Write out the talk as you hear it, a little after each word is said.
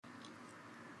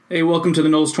Hey, welcome to the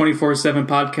Knowles 24/7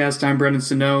 podcast. I'm Brendan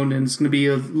Sonnone, and it's going to be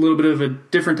a little bit of a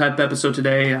different type of episode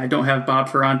today. I don't have Bob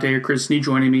Ferrante or Chris Snee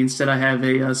joining me. Instead, I have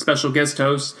a special guest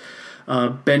host,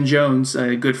 Ben Jones,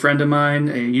 a good friend of mine.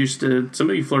 Some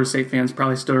of you Florida State fans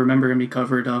probably still remember him. He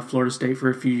covered Florida State for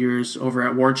a few years over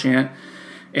at War Chant,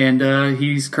 and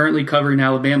he's currently covering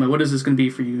Alabama. What is this going to be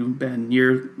for you, Ben?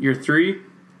 Year three?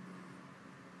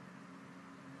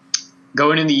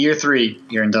 Going into year 3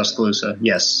 here in Tuscaloosa,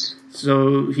 yes.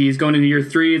 So he's going into year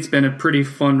 3. It's been a pretty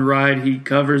fun ride. He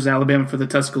covers Alabama for the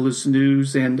Tuscaloosa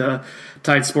News and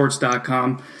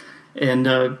TideSports.com. And,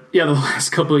 the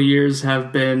last couple of years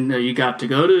have been you got to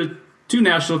go to 2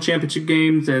 national championship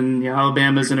games, and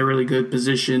Alabama's in a really good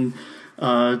position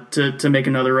to make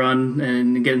another run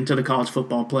and get into the college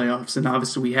football playoffs. And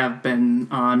obviously we have been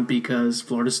on because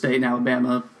Florida State and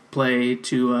Alabama play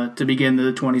to begin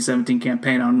the 2017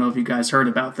 campaign. I don't know if you guys heard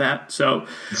about that. So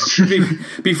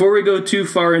before we go too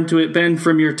far into it, Ben,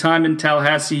 from your time in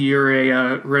Tallahassee, you're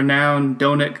a renowned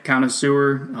donut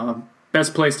connoisseur.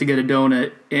 Best place to get a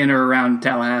donut in or around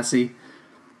Tallahassee?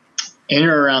 In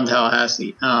or around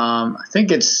Tallahassee. I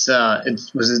think was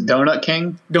it Donut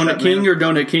King? Donut King or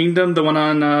Donut Kingdom, the one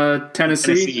on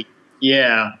Tennessee?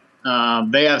 Yeah.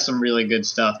 They have some really good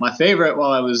stuff. My favorite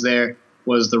while I was there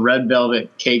was the red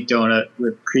velvet cake donut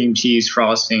with cream cheese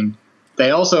frosting. They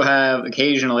also have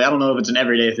occasionally, I don't know if it's an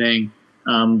everyday thing,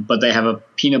 but they have a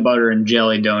peanut butter and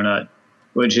jelly donut,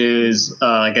 which is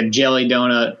like a jelly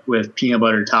donut with peanut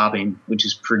butter topping, which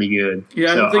is pretty good.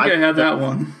 Yeah, I don't think I have that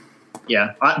one.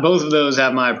 Yeah, both of those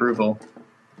have my approval.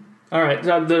 All right,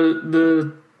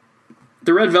 the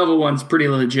red velvet one's pretty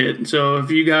legit. So if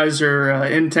you guys are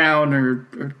in town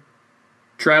or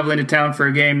traveling to town for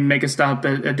a game, make a stop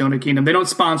at Donut Kingdom. They don't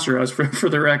sponsor us for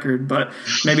the record, but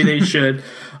maybe they should.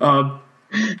 All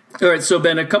right, so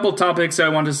Ben, a couple topics I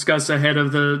want to discuss ahead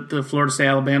of the Florida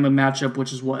State-Alabama matchup,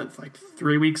 which is like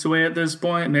 3 weeks away at this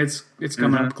point. I mean, it's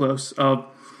coming up close.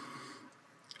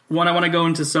 One, I want to go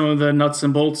into some of the nuts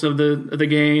and bolts of the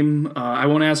game. I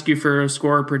won't ask you for a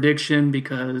score prediction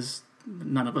because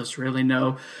none of us really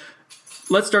know.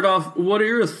 Let's start off. What are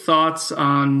your thoughts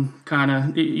on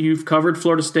you've covered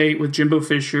Florida State with Jimbo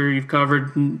Fisher, you've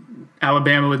covered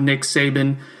Alabama with Nick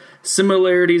Saban.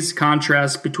 Similarities,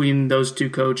 contrasts between those two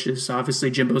coaches.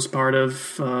 Obviously, Jimbo's part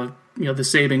of the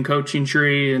Saban coaching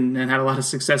tree and had a lot of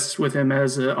success with him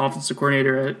as an offensive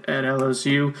coordinator at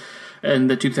LSU in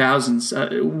the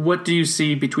 2000s. What do you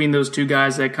see between those two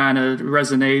guys that kind of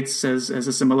resonates as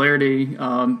a similarity?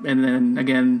 And then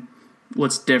again,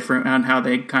 what's different on how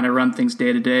they kind of run things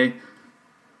day to day?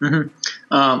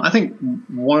 I think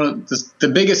one of the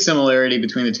biggest similarity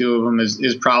between the two of them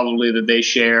is probably that they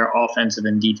share offensive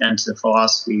and defensive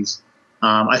philosophies.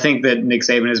 I think that Nick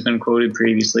Saban has been quoted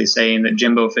previously saying that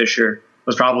Jimbo Fisher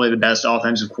was probably the best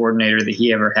offensive coordinator that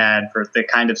he ever had for the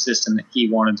kind of system that he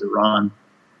wanted to run.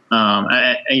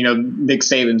 Nick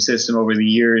Saban's system over the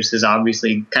years has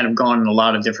obviously kind of gone in a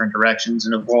lot of different directions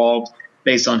and evolved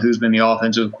based on who's been the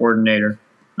offensive coordinator.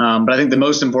 But I think the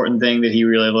most important thing that he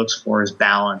really looks for is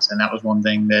balance. And that was one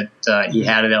thing that he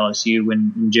had at LSU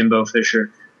when Jimbo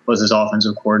Fisher was his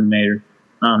offensive coordinator.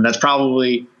 That's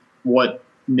probably what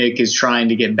Nick is trying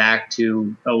to get back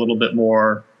to a little bit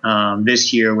more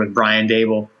this year with Brian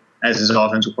Dable as his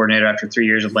offensive coordinator after 3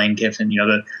 years of Lane Kiffin.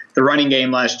 The running game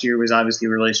last year was obviously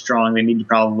really strong. They need to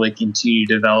probably continue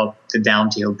to develop the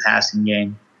downfield passing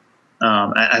game.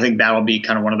 I think that'll be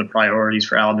kind of one of the priorities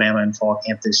for Alabama in fall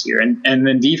camp this year. And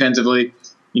then defensively,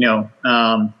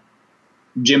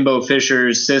 Jimbo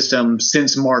Fisher's system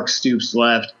since Mark Stoops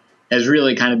left has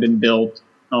really kind of been built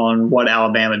on what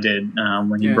Alabama did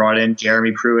when he brought in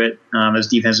Jeremy Pruitt as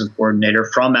defensive coordinator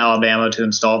from Alabama to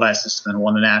install that system and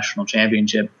won the national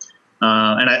championship.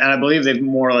 And I believe they've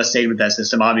more or less stayed with that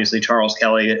system. Obviously, Charles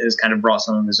Kelly has kind of brought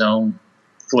some of his own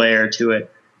flair to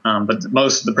it. But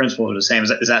most of the principles are the same.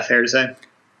 Is that fair to say?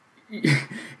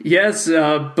 Yes,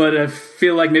 but I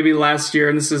feel like maybe last year,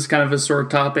 and this is kind of a sore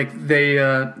topic, they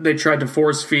tried to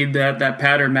force feed that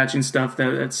pattern matching stuff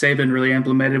that Saban really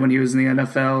implemented when he was in the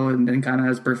NFL and kind of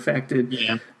has perfected.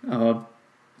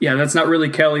 Yeah, that's not really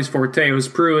Kelly's forte. It was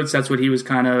Pruitt's. That's what he was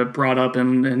kind of brought up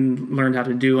and learned how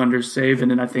to do under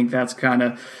Saban, and I think that's kind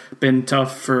of been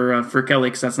tough for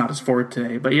Kelly because that's not his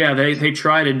forte. But yeah, they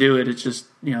try to do it. It's just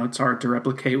it's hard to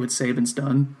replicate what Saban's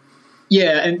done.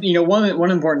 Yeah, and one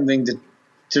important thing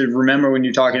to remember when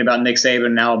you're talking about Nick Saban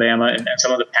and Alabama and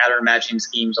some of the pattern matching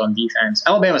schemes on defense,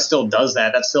 Alabama still does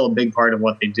that. That's still a big part of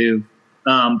what they do.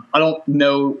 I don't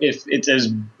know if it's as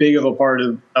big of a part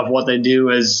of what they do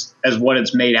as what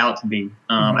it's made out to be.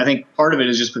 I think part of it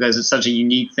is just because it's such a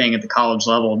unique thing at the college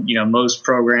level. Most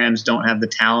programs don't have the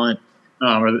talent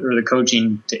or the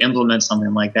coaching to implement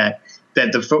something like that.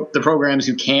 That the programs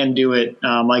who can do it,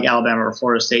 like Alabama or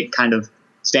Florida State, kind of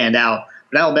stand out.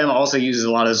 But Alabama also uses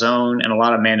a lot of zone and a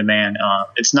lot of man-to-man.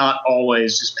 It's not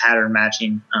always just pattern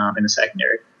matching in the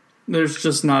secondary. There's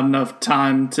just not enough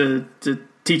time to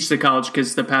teach the college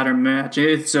kids the pattern match.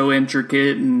 It's so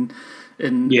intricate, and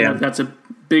that's a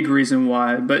big reason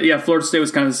why. But yeah, Florida State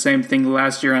was kind of the same thing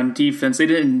last year on defense. They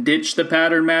didn't ditch the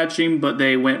pattern matching, but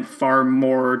they went far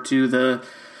more to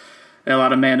a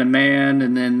lot of man-to-man,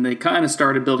 and then they kind of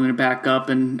started building it back up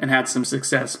and had some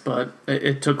success, but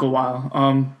it took a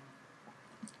while.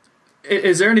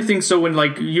 Is there anything, so when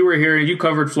like you were here, you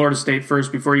covered Florida State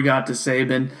first before you got to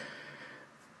Saban,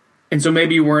 and so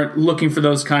maybe you weren't looking for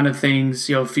those kind of things,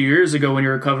 a few years ago when you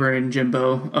were covering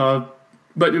Jimbo.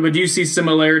 But do you see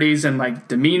similarities in like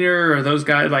demeanor or those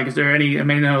guys? Like, is there any? I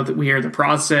mean, I know that we hear the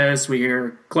process, we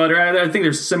hear clutter. I think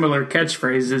there's similar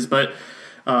catchphrases, but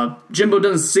Jimbo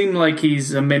doesn't seem like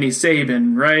he's a mini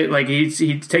Saban, right? Like he's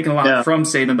taken a lot from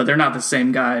Saban, but they're not the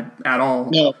same guy at all.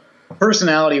 No,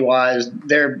 personality wise,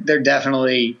 they're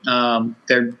definitely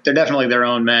their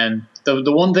own men.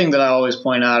 The one thing that I always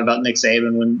point out about Nick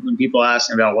Saban when people ask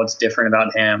him about what's different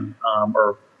about him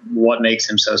or what makes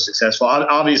him so successful,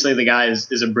 obviously the guy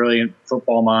is a brilliant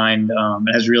football mind and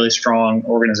has really strong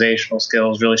organizational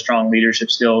skills, really strong leadership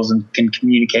skills, and can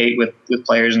communicate with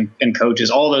players and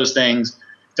coaches, all those things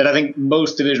that I think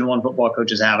most Division I football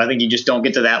coaches have. I think you just don't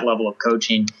get to that level of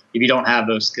coaching if you don't have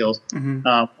those skills. Mm-hmm.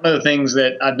 One of the things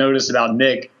that I've noticed about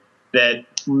Nick that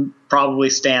probably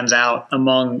stands out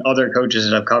among other coaches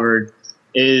that I've covered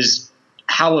is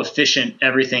how efficient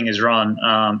everything is run.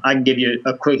 I can give you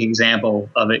a quick example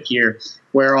of it here,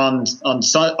 where on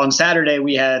Saturday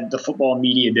we had the football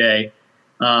media day,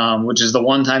 which is the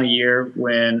one time a year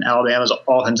when Alabama's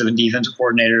offensive and defensive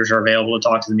coordinators are available to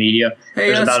talk to the media.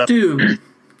 Hey, us too.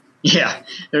 Yeah,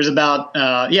 there's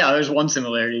one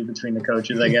similarity between the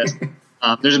coaches, I guess.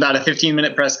 There's about a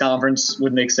 15-minute press conference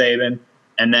with Nick Saban,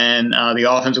 and then the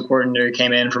offensive coordinator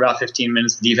came in for about 15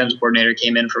 minutes. The defensive coordinator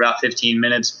came in for about 15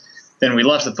 minutes. Then we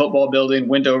left the football building,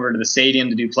 went over to the stadium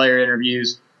to do player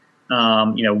interviews.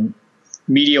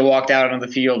 Media walked out on the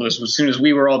field as soon as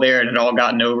we were all there, and it had all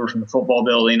gotten over from the football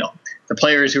building. The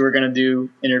players who were going to do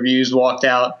interviews walked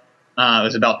out. It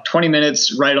was about 20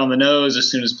 minutes right on the nose. As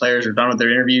soon as players were done with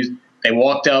their interviews, they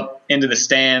walked up into the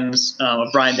stands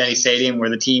of Bryant-Denny Stadium where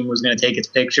the team was going to take its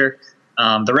picture.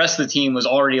 The rest of the team was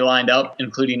already lined up,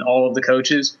 including all of the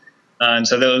coaches. And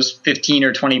so those 15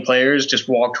 or 20 players just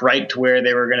walked right to where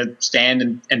they were going to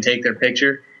stand and take their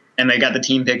picture. And they got the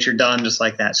team picture done just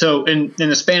like that. So in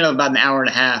the span of about an hour and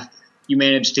a half, you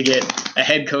managed to get a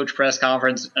head coach press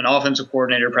conference, an offensive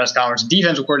coordinator press conference,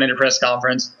 defensive coordinator press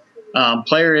conference,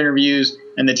 player interviews,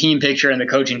 and the team picture and the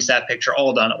coaching staff picture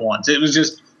all done at once. It was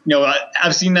just,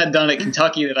 I've seen that done at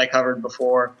Kentucky that I covered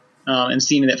before and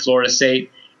seen it at Florida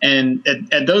State. And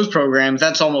at those programs,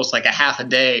 that's almost like a half a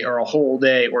day or a whole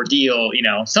day ordeal.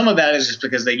 Some of that is just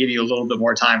because they give you a little bit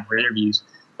more time for interviews.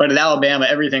 But at Alabama,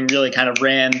 everything really kind of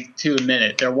ran to a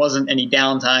minute. There wasn't any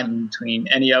downtime in between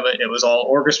any of it. It was all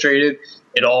orchestrated.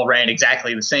 It all ran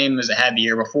exactly the same as it had the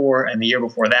year before and the year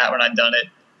before that when I'd done it.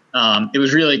 It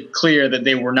was really clear that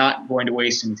they were not going to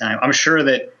waste any time. I'm sure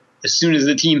that as soon as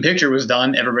the team picture was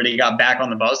done, everybody got back on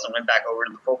the bus and went back over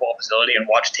to the football facility and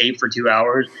watched tape for 2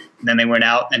 hours. And then they went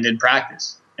out and did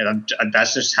practice. And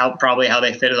that's just probably how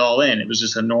they fit it all in. It was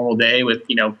just a normal day with,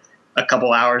 a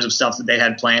couple hours of stuff that they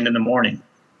had planned in the morning.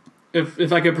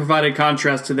 If I could provide a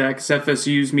contrast to that, because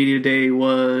FSU's media day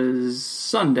was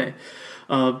Sunday.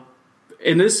 And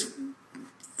this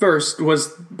first was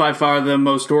by far the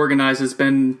most organized it's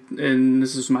been, and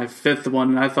this is my fifth one,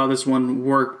 and I thought this one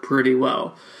worked pretty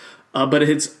well. But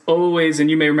it's always, and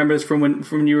you may remember this from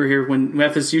when you were here, when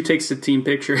FSU takes the team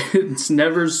picture, it's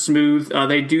never smooth.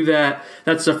 They do that.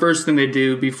 That's the first thing they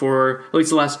do before, at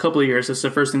least the last couple of years, that's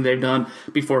the first thing they've done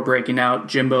before breaking out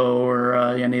Jimbo or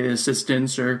any of the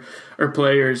assistants or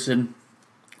players. And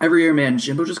every year, man,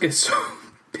 Jimbo just gets so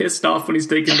pissed off when he's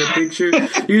taking the picture.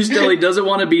 You just tell he doesn't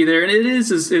want to be there. And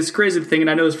it's crazy thing, and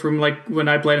I know this from like when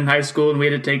I played in high school and we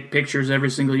had to take pictures every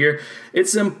single year.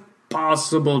 It's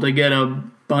impossible to get a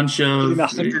bunch of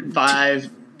 105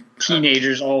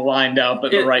 teenagers all lined up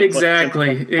at the right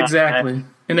place. Exactly.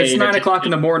 And it's 9 o'clock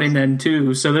in the morning then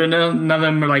too, so none of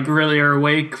them are like really are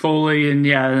awake fully, and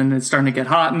and it's starting to get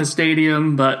hot in the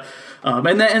stadium. But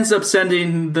and that ends up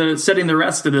setting the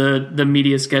rest of the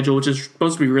media schedule, which is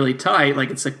supposed to be really tight. Like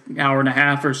it's an hour and a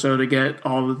half or so to get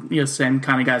all the same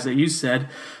kind of guys that you said.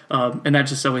 And that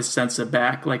just always sets it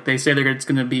back. Like they say it's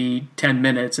going to be 10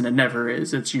 minutes, and it never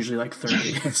is. It's usually like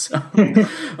 30. So,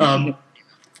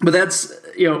 But that's,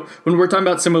 when we're talking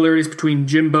about similarities between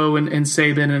Jimbo and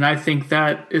Saban, and I think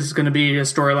that is going to be a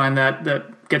storyline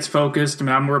that gets focused. I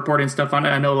mean, I'm reporting stuff on it.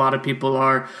 I know a lot of people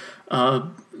are.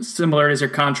 Similarities or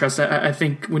contrasts. I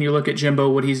think when you look at Jimbo,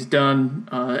 what he's done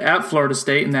at Florida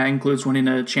State, and that includes winning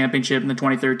a championship in the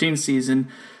 2013 season,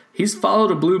 he's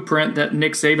followed a blueprint that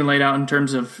Nick Saban laid out in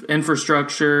terms of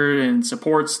infrastructure and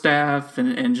support staff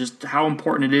and just how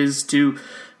important it is to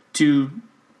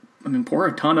pour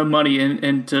a ton of money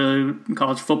into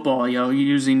college football.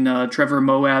 Using Trevor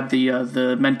Moab,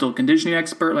 the mental conditioning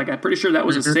expert. Like, I'm pretty sure that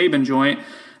was a Saban joint.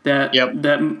 That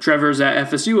Trevor's at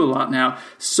FSU a lot now.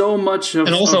 So much of,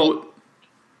 and also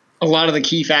a lot of the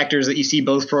key factors that you see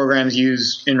both programs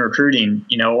use in recruiting.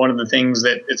 One of the things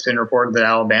that it's been reported that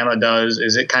Alabama does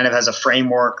is it kind of has a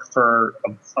framework for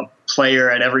a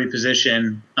player at every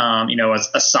position.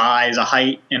 A size, a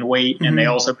height, and weight, and they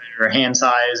also measure hand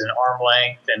size and arm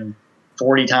length and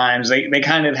 40 times. They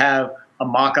kind of have a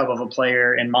mock-up of a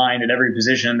player in mind at every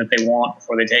position that they want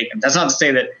before they take him. That's not to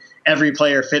say that every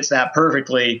player fits that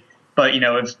perfectly, but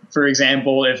if, for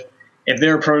example, if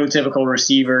their prototypical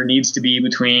receiver needs to be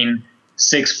between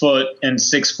 6 foot and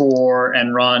 6'4"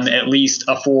 and run at least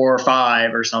a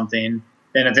 4.5 or something,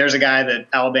 then if there's a guy that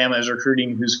Alabama is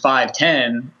recruiting who's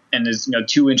 5'10" and is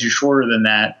 2 inches shorter than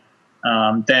that,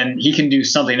 then he can do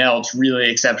something else really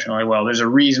exceptionally well. There's a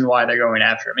reason why they're going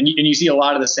after him, and you see a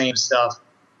lot of the same stuff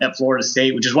at Florida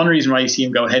State, which is one reason why you see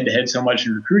him go head to head so much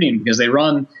in recruiting, because they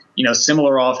run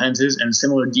similar offenses and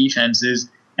similar defenses,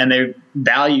 and they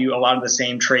value a lot of the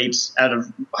same traits out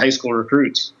of high school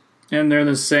recruits. And they're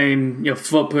the same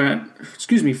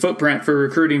footprint for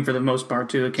recruiting for the most part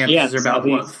too. The campuses are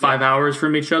about 5 hours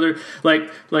from each other. Like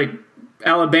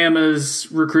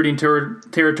Alabama's recruiting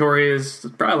territory is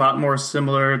probably a lot more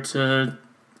similar to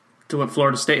what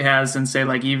Florida State has, and say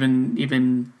like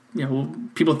even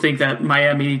people think that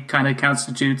Miami kind of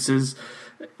constitutes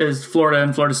as Florida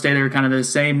and Florida State are kind of the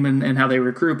same in how they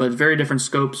recruit, but very different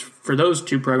scopes for those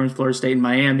two programs, Florida State and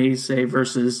Miami, say,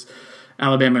 versus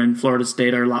Alabama and Florida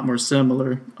State are a lot more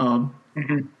similar.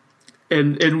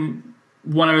 And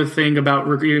one other thing about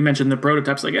you mentioned the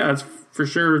prototypes, it's for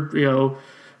sure,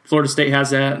 Florida State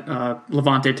has that.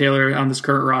 Levante Taylor on this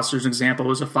current roster, as an example,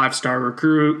 was a 5-star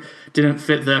recruit. Didn't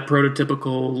fit that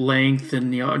prototypical length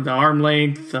and the arm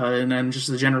length, and then just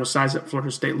the general size that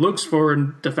Florida State looks for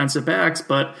in defensive backs.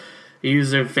 But he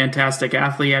was a fantastic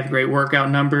athlete, had great workout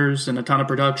numbers and a ton of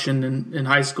production in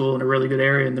high school in a really good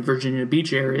area in the Virginia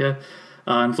Beach area.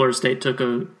 And Florida State took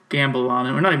a gamble on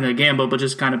him, or not even a gamble, but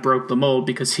just kind of broke the mold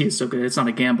because he is so good. It's not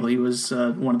a gamble. He was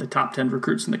one of the top 10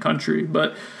 recruits in the country,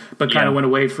 but kind of went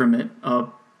away from it.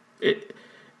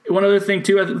 One other thing,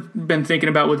 too, I've been thinking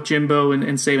about with Jimbo and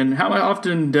Saban, how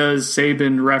often does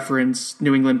Saban reference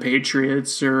New England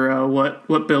Patriots or what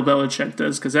Bill Belichick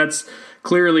does? Because that's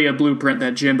clearly a blueprint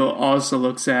that Jimbo also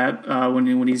looks at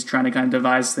when he's trying to kind of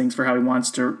devise things for how he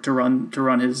wants to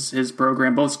run his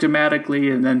program, both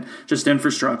schematically and then just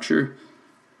infrastructure.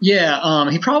 Yeah,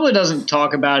 he probably doesn't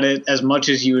talk about it as much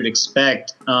as you would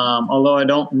expect, although I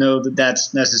don't know that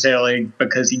that's necessarily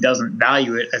because he doesn't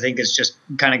value it. I think it's just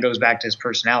kind of goes back to his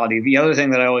personality. The other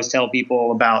thing that I always tell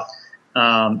people about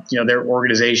their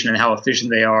organization and how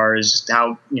efficient they are is just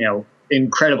how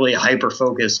incredibly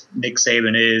hyper-focused Nick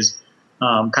Saban is,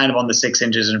 kind of on the 6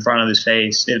 inches in front of his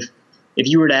face. If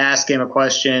you were to ask him a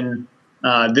question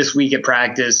this week at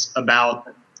practice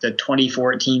about the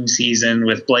 2014 season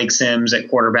with Blake Sims at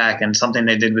quarterback and something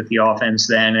they did with the offense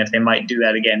then, if they might do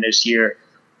that again this year,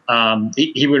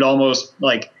 he would almost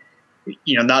not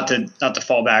to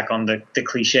fall back on the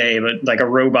cliche, but like a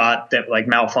robot that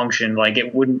malfunctioned,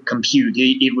 it wouldn't compute.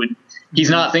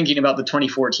 He's not thinking about the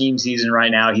 2014 season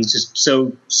right now. He's just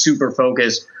so super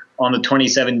focused on the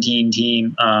 2017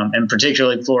 team, and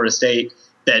particularly Florida State,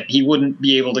 that he wouldn't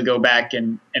be able to go back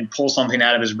and pull something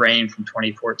out of his brain from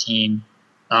 2014.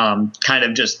 Kind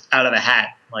of just out of the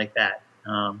hat like that.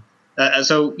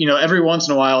 So every once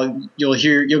in a while you'll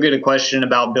get a question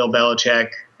about Bill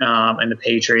Belichick and the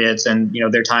Patriots and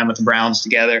their time with the Browns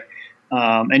together,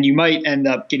 and you might end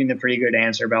up getting a pretty good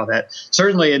answer about that.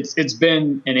 Certainly, it's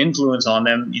been an influence on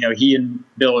them. He and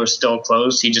Bill are still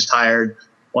close. He just hired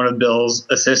one of Bill's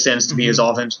assistants to be his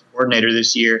offensive coordinator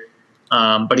this year,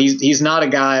 but he's not a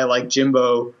guy like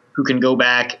Jimbo who can go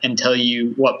back and tell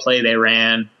you what play they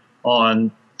ran on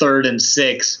 3rd and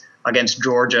 6 against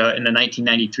Georgia in the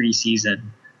 1993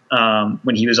 season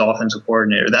when he was offensive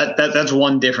coordinator. That's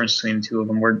one difference between the two of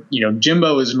them, where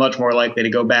Jimbo is much more likely to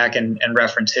go back and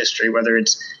reference history, whether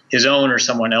it's his own or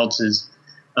someone else's,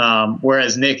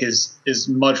 whereas Nick is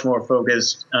much more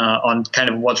focused on kind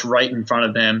of what's right in front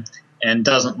of him and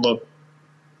doesn't look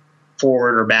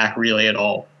forward or back really at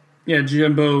all. Yeah,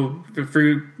 Jimbo, for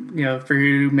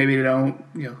you maybe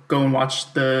don't go and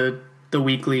watch the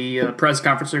weekly press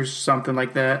conference or something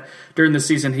like that. During the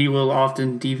season, he will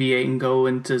often deviate and go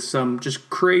into some just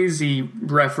crazy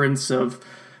reference of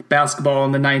basketball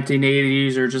in the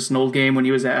 1980s or just an old game when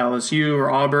he was at LSU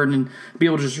or Auburn, and be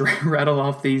able to just rattle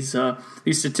off these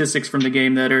statistics from the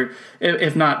game that are,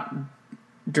 if not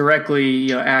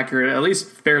directly accurate, at least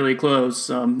fairly close.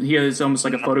 He has almost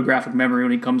like a photographic memory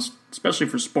when he comes, especially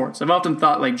for sports. I've often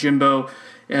thought like Jimbo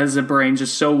has a brain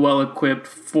just so well equipped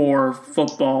for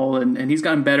football, and he's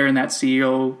gotten better in that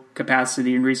CEO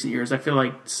capacity in recent years. I feel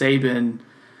like Saban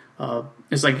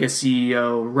is like a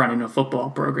CEO running a football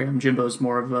program. Jimbo's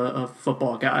more of a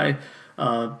football guy,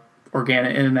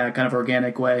 organic in that kind of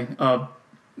organic way.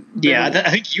 I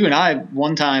think you and I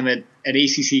one time at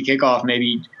ACC kickoff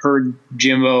maybe heard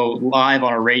Jimbo live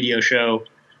on a radio show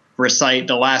recite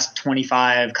the last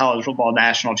 25 college football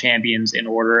national champions in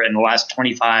order and the last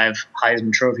 25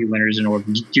 Heisman Trophy winners in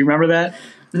order. Do you remember that?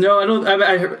 No, I don't.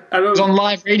 I don't. It was on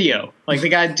live radio. Like the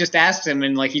guy just asked him,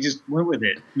 and like he just went with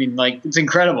it. I mean, like it's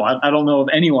incredible. I don't know of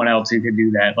anyone else who could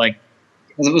do that. Like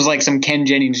it was like some Ken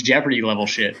Jennings Jeopardy level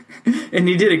shit. And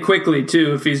he did it quickly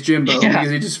too. If he's Jimbo,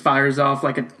 because he just fires off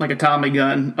like a Tommy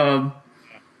gun.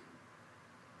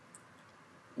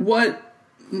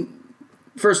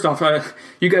 First off,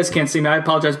 you guys can't see me. I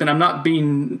apologize, but I'm not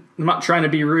trying to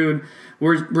be rude.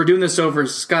 We're doing this over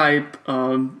Skype,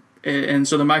 and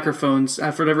so the microphones, for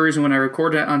whatever reason, when I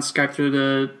record it on Skype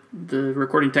through the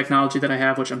recording technology that I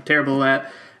have, which I'm terrible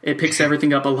at, it picks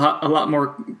everything up a lot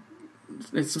more.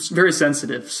 It's very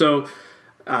sensitive. So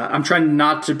I'm trying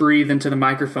not to breathe into the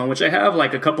microphone, which I have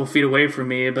like a couple feet away from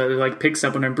me, but it like picks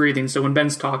up when I'm breathing. So when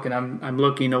Ben's talking, I'm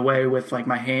looking away with like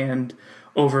my hand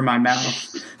over my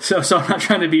mouth. So I'm not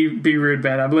trying to be rude,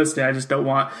 Ben. I'm listening. I just don't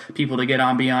want people to get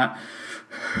ambient.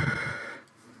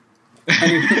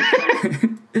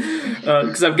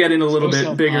 Because I'm getting a little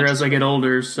bit bigger as I get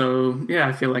older. So yeah,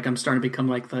 I feel like I'm starting to become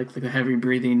like the heavy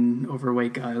breathing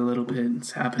overweight guy a little bit.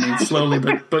 It's happening slowly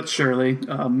but surely.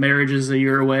 Marriage is a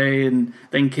year away, and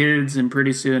then kids, and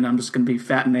pretty soon I'm just going to be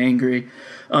fat and angry.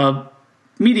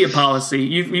 Media policy.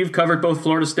 You've covered both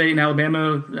Florida State and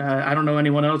Alabama. I don't know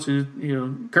anyone else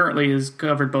who currently has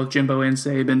covered both Jimbo and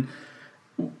Saban.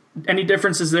 Any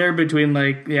differences there between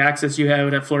like the access you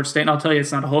had at Florida State? And I'll tell you,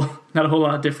 it's not a whole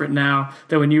lot different now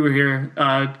than when you were here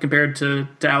compared to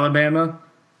Alabama.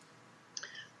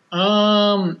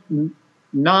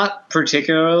 Not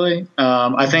particularly.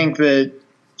 I think that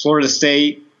Florida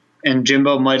State and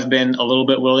Jimbo might have been a little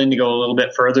bit willing to go a little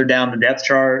bit further down the depth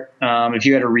chart. If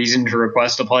you had a reason to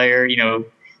request a player,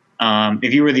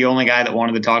 if you were the only guy that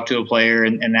wanted to talk to a player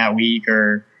in that week,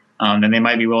 or then they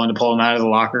might be willing to pull him out of the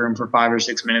locker room for 5 or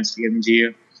 6 minutes to give him to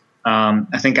you.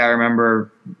 I think I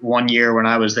remember one year when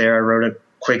I was there, I wrote a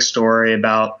quick story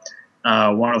about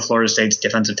one of Florida State's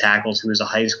defensive tackles who was a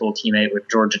high school teammate with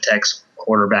Georgia Tech's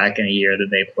quarterback in a year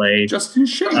that they played. Justin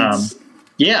Shanks.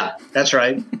 Yeah, that's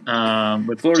right.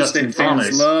 With Florida Justin State Thomas.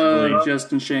 fans love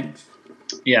Justin Shanks.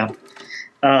 Yeah.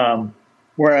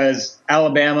 Whereas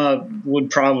Alabama would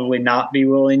probably not be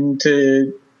willing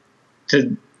to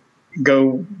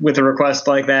go with a request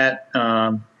like that.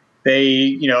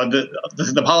 They,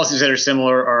 the policies that are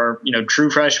similar are, true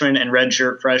freshmen and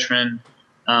redshirt freshmen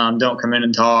don't come in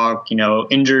and talk.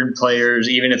 Injured players,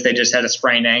 even if they just had a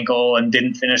sprained ankle and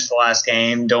didn't finish the last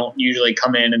game, don't usually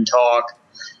come in and talk.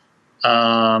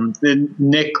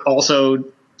 Nick also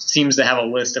seems to have a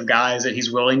list of guys that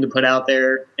he's willing to put out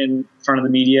there in front of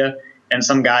the media, and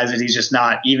some guys that he's just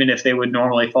not, even if they would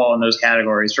normally fall in those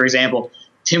categories. For example,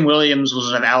 Tim Williams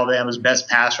was one of Alabama's best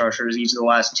pass rushers each of the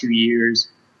last 2 years,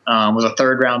 was a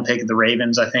third-round pick of the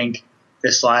Ravens, I think,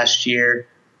 this last year.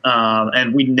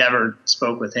 And we never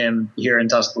spoke with him here in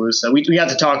Tuscaloosa. We got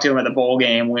to talk to him at the bowl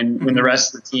game when the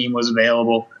rest of the team was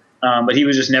available. But he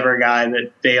was just never a guy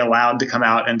that they allowed to come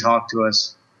out and talk to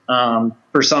us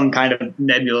for some kind of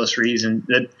nebulous reason.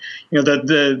 That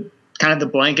the kind of the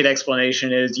blanket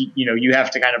explanation is you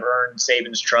have to kind of earn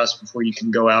Saban's trust before you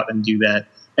can go out and do that.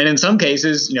 And in some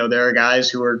cases, there are guys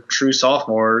who are true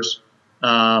sophomores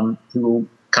who will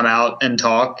come out and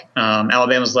talk.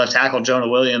 Alabama's left tackle Jonah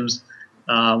Williams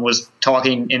was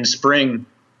talking in spring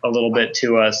a little bit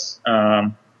to us.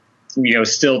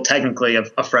 Still technically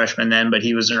a freshman then, but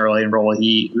he was an early enroll.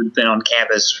 He'd been on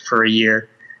campus for a year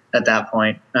at that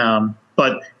point.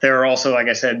 But there are also, like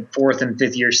I said, 4th and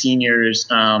 5th year seniors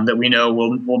that we know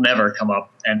will never come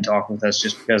up and talk with us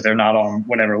just because they're not on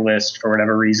whatever list for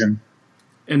whatever reason.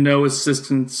 And no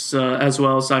assistance as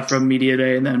well, aside from media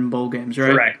day and then bowl games,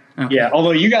 right? Okay. Yeah,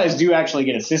 although you guys do actually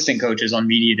get assistant coaches on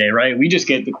media day, right? We just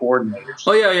get the coordinators.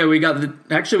 Oh yeah, we got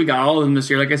all of them this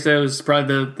year. Like I said, it was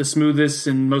probably the smoothest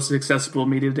and most accessible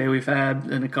media day we've had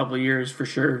in a couple of years for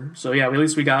sure. So yeah, at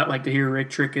least we got to hear Rick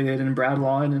Trickett and Brad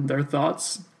Lawn and their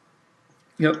thoughts.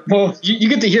 Yep. Well, you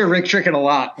get to hear Rick Trickett a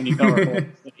lot when you cover.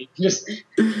 Just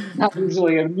not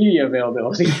usually a media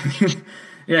availability.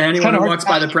 Yeah, anyone who walks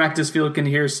by the practice field can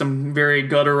hear some very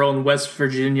guttural and West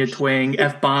Virginia twang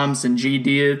F-bombs and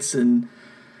G-dits, and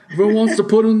everyone wants to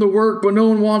put in the work, but no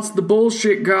one wants the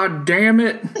bullshit, god damn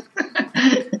it.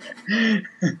 30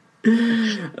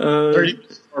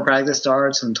 minutes before practice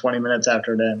starts and 20 minutes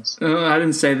after it ends. I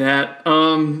didn't say that.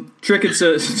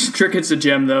 Trickett's a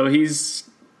gem, though. They're just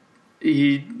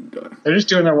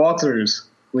doing their walkthroughs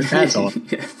with pads on.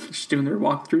 Yeah, just doing their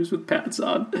walkthroughs with pads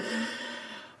on.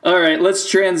 All right, let's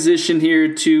transition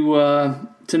here to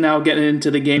now getting into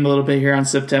the game a little bit here on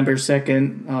September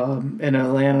 2nd in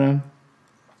Atlanta.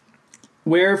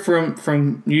 Where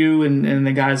from you and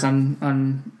the guys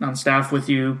on staff with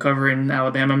you covering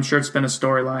Alabama, I'm sure it's been a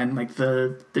storyline, like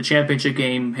the championship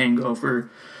game hangover.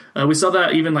 We saw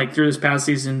that even through this past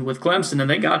season with Clemson, and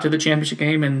they got to the championship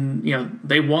game and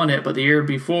they won it. But the year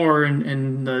before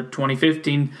in the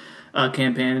 2015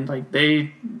 campaign,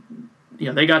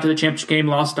 they got to the championship game,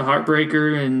 lost a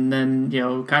heartbreaker, and then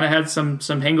kind of had some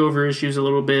hangover issues a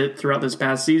little bit throughout this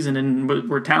past season, and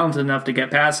were talented enough to get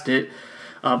past it.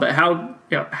 But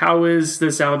how is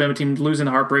this Alabama team losing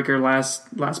the heartbreaker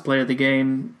last play of the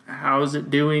game? How is it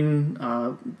doing?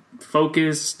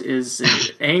 Focused? Is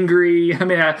it angry? I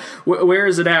mean, where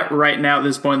is it at right now at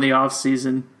this point in the off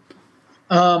season?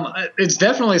 It's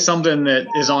definitely something that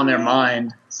is on their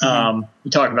mind. You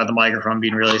talk about the microphone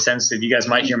being really sensitive. You guys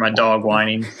might hear my dog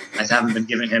whining. I haven't been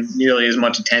giving him nearly as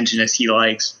much attention as he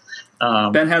likes.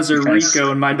 Ben has a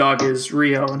Rico, and my dog is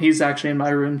Rio, and he's actually in my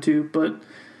room too, but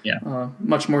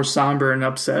much more somber and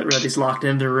upset that he's locked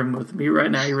in the room with me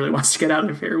right now. He really wants to get out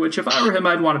of here, which if I were him,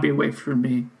 I'd want to be away from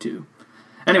me too.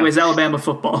 Anyways, Alabama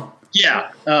football.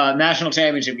 Yeah, national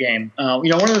championship game. One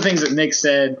of the things that Nick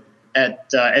said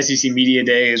at SEC Media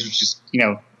Days, which is,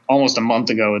 almost a month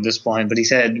ago at this point, but he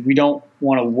said, we don't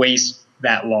want to waste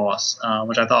that loss,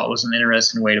 which I thought was an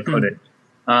interesting way to put it.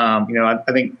 I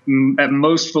think at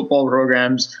most football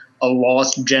programs, a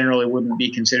loss generally wouldn't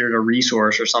be considered a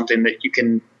resource or something that you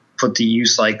can put to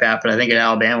use like that. But I think at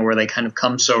Alabama, where they kind of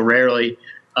come so rarely,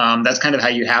 that's kind of how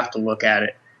you have to look at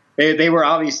it. They were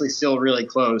obviously still really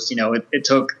close. It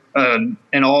took an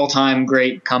all-time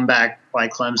great comeback by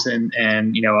Clemson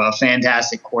and, a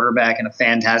fantastic quarterback and a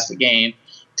fantastic game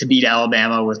to beat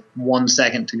Alabama with 1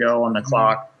 second to go on the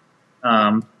clock.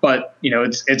 But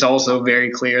it's also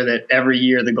very clear that every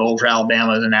year the goal for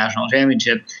Alabama is a national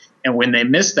championship. And when they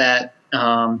miss that,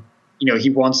 he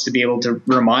wants to be able to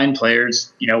remind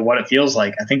players, what it feels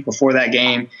like. I think before that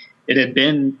game, it had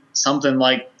been something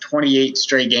like 28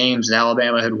 straight games that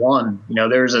Alabama had won.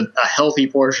 There was a healthy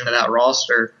portion of that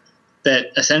roster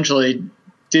that essentially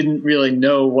didn't really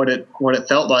know what it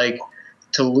felt like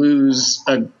to lose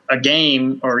a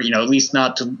game, or at least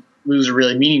not to lose a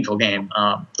really meaningful game.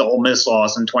 The Ole Miss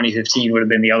loss in 2015 would have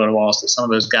been the other loss that some of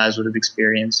those guys would have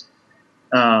experienced.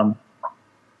 This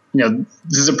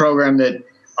is a program that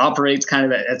operates kind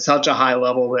of at such a high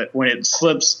level that when it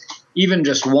slips even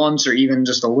just once or even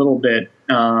just a little bit,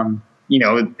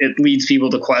 it leads people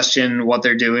to question what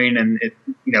they're doing, and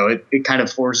it kind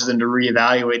of forces them to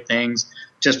reevaluate things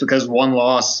just because one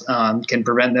loss can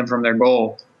prevent them from their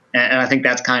goal. And I think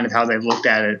that's kind of how they've looked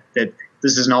at it, that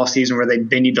this is an off season where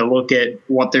they need to look at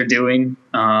what they're doing.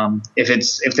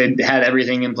 If they had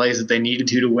everything in place that they needed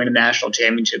to win a national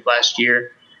championship last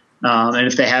year, and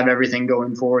if they have everything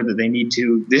going forward that they need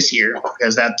to this year,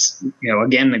 because that's,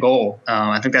 again, the goal.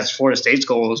 I think that's Florida State's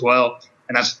goal as well.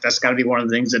 And that's got to be one of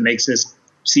the things that makes this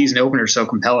season opener so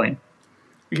compelling.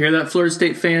 You hear that, Florida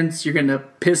State fans? You're going to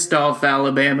pissed off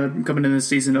Alabama coming in the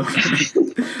season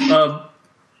opener.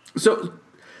 So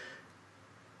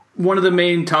one of the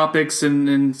main topics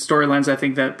and storylines I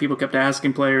think that people kept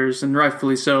asking players, and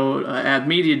rightfully so, at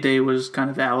Media Day was kind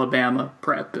of the Alabama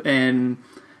prep and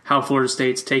how Florida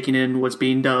State's taking in what's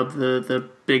being dubbed the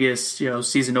biggest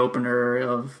season opener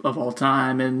of all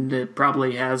time, and it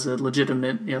probably has a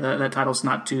legitimate that title's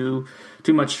not too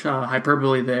much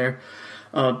hyperbole there.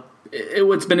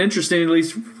 What's been interesting, at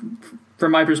least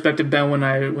from my perspective, Ben, when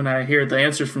I hear the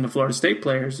answers from the Florida State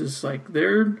players, is like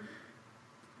they've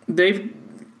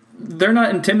they're not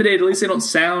intimidated. At least they don't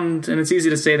sound, and it's easy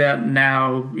to say that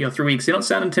now, 3 weeks. They don't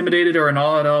sound intimidated or at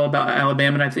all about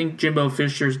Alabama. And I think Jimbo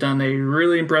Fisher's done a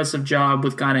really impressive job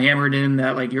with kind of hammering in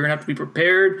that, like, you're going to have to be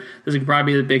prepared. This is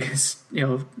probably the biggest,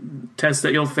 test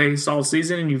that you'll face all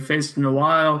season, and you've faced in a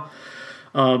while.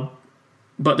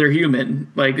 But they're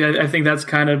human. Like, I think that's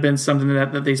kind of been something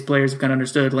that these players have kind of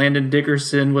understood. Landon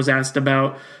Dickerson was asked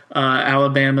about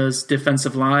Alabama's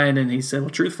defensive line, and he said, well,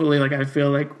 truthfully, like, I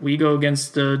feel like we go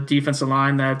against a defensive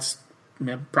line that's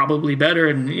probably better.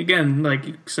 And again,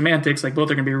 like, semantics, like,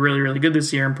 both are going to be really, really good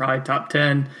this year and probably top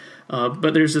 10.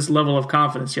 But there's this level of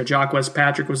confidence. Jock West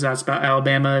Patrick was asked about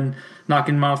Alabama and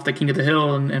knocking him off the king of the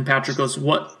hill, and Patrick goes,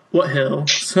 what hill?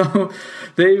 So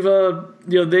they've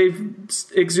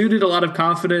exuded a lot of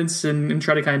confidence and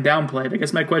try to kind of downplay it. I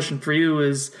guess my question for you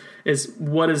is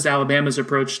what is Alabama's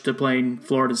approach to playing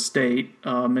Florida State?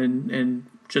 And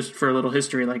just for a little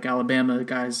history, like, Alabama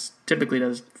guys typically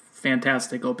does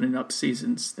fantastic opening up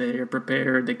seasons. They are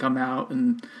prepared, they come out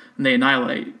and they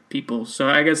annihilate people. So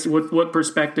I guess what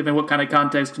perspective and what kind of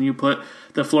context can you put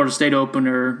the Florida State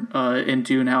opener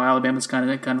into, and how Alabama's kind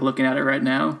of looking at it right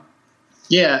now?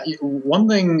 Yeah, one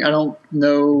thing I don't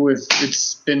know if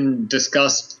it's been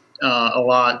discussed a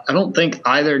lot. I don't think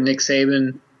either Nick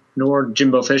Saban nor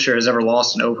Jimbo Fisher has ever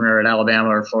lost an opener at Alabama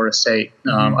or Florida State.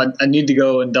 I need to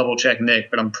go and double check Nick,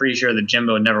 but I'm pretty sure that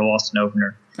Jimbo never lost an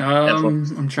opener.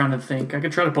 I'm trying to think. I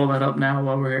could try to pull that up now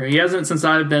while we're here. He hasn't since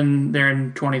I've been there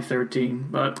in 2013,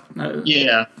 but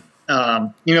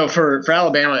for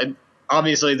Alabama,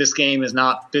 obviously this game is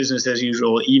not business as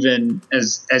usual, even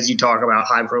as you talk about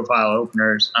high profile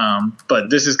openers. But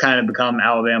this has kind of become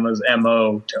Alabama's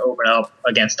MO to open up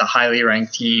against a highly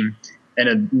ranked team in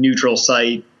a neutral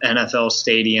site, NFL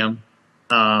stadium.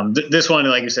 This one,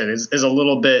 like you said, is a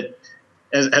little bit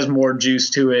has more juice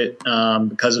to it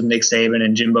because of Nick Saban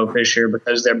and Jimbo Fisher,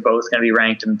 because they're both going to be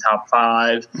ranked in the top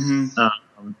 5.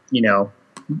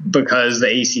 Because the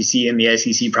ACC and the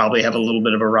SEC probably have a little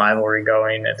bit of a rivalry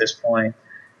going at this point.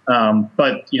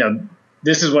 But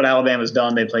this is what Alabama's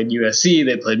done. They played USC,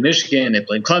 they played Michigan, they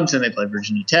played Clemson, they played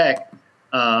Virginia Tech.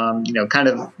 Kind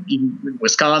of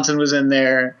Wisconsin was in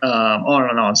there, on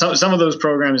and on. Some of those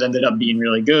programs ended up being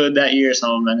really good that year.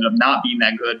 Some of them ended up not being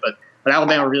that good, but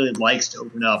Alabama really likes to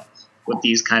open up with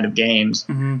these kind of games.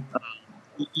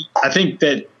 I think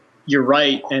that you're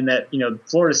right, and that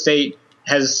Florida State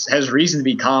has reason to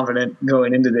be confident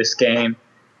going into this game.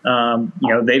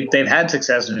 They've had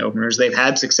success in openers. They've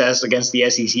had success against the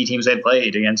SEC teams they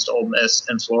played, against Ole Miss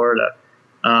and Florida.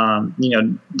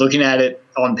 Looking at it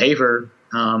on paper,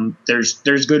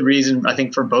 there's good reason, I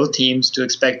think, for both teams to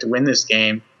expect to win this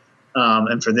game,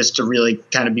 and for this to really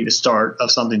kind of be the start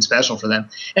of something special for them.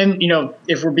 And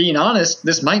if we're being honest,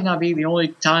 this might not be the only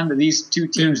time that these two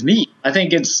teams meet. I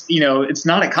think it's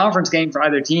not a conference game for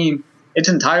either team. It's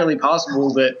entirely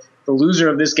possible that the loser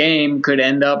of this game could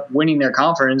end up winning their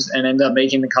conference and end up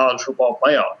making the college football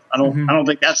playoff. I don't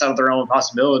think that's out of the realm of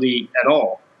possibility at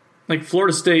all. Like,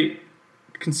 Florida State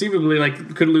conceivably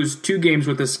could lose 2 games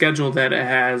with the schedule that it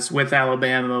has, with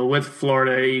Alabama, with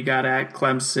Florida. You got at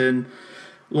Clemson,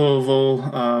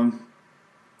 Louisville.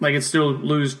 It still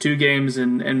lose 2 games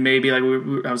and maybe I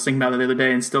was thinking about it the other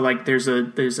day, and still there's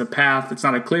a path. It's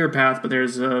not a clear path, but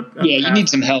there's a path. You need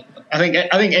some help. I think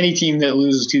any team that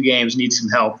loses 2 games needs some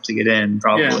help to get in,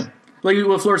 probably. Yeah.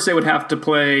 Florida State would have to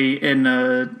play in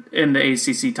the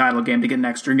ACC title game to get an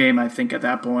extra game, I think, at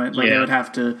that point. They would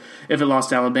have to, if it lost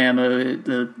to Alabama, it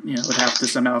would have to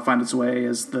somehow find its way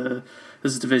as the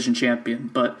division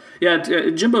champion. But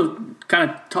Jimbo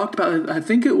kind of talked about it. I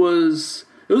think it was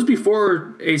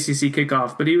before ACC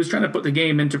kickoff, but he was trying to put the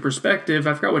game into perspective.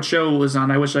 I forgot what show it was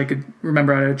on. I wish I could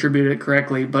remember how to attribute it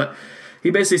correctly, but he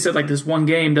basically said this one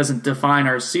game doesn't define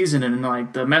our season.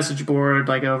 And the message board,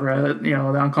 over at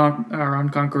our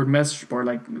Unconquered message board,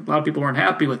 a lot of people weren't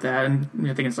happy with that, and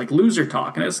I think it's loser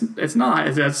talk, and it's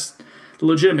not. That's the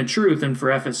legitimate truth. And for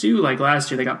FSU, last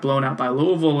year, they got blown out by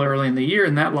Louisville early in the year,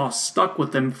 and that loss stuck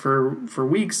with them for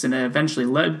weeks, and it eventually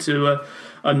led to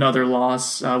another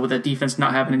loss with that defense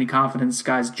not having any confidence,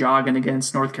 guys jogging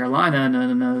against North Carolina,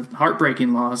 and a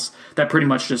heartbreaking loss that pretty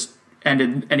much just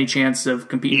ended any chance of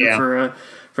competing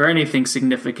for anything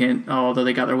significant, although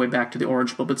they got their way back to the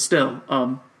Orange Bowl. But still,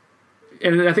 and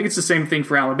I think it's the same thing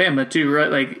for Alabama too,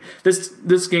 right?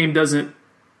 This game doesn't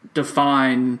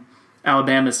define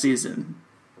Alabama's season.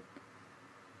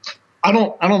 I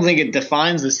don't think it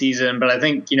defines the season, but I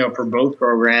think for both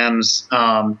programs,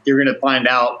 you're going to find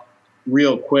out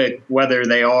real quick whether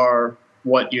they are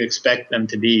what you expect them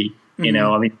to be.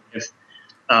 If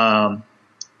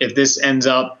this ends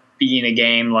up being a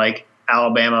game like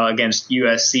Alabama against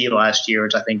USC last year,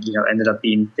 which I think, ended up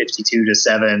being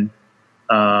 52-7,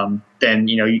 then,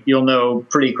 you'll know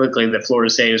pretty quickly that Florida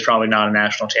State is probably not a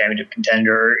national championship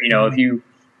contender. If you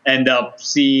end up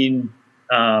seeing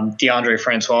DeAndre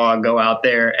Francois go out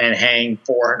there and hang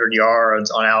 400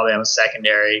 yards on Alabama's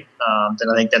secondary, then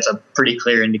I think that's a pretty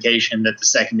clear indication that the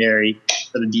secondary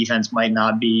for the defense might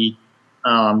not be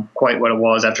quite what it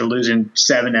was after losing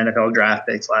 7 NFL draft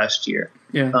picks last year.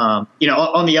 Yeah.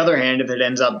 On the other hand, if it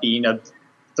ends up being a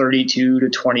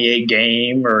 32-28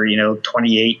 game or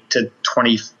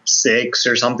 28-26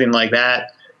 or something like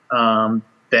that,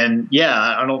 then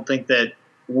I don't think that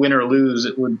win or lose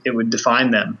it would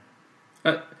define them.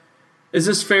 Is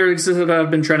this fair? Because I've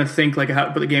been trying to think like how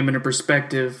to put the game into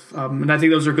perspective, and I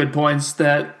think those are good points.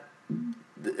 That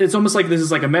it's almost like this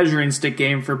is like a measuring stick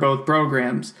game for both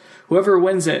programs. Whoever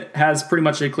wins it has pretty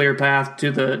much a clear path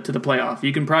to the playoff.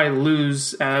 You can probably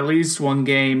lose at least one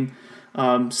game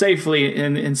safely,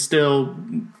 and still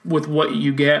with what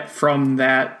you get from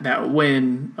that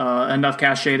win, enough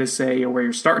cachet to say where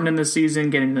you're starting in the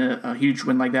season, getting a huge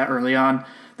win like that early on,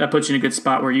 that puts you in a good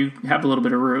spot where you have a little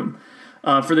bit of room.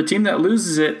 For the team that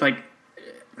loses it,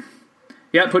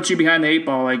 it puts you behind the 8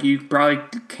 ball. Like, you probably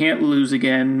can't lose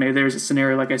again. Maybe there's a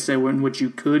scenario, like I said, in which you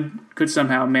could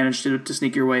somehow manage to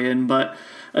sneak your way in. But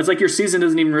it's like your season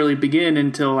doesn't even really begin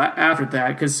until after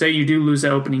that. Because say you do lose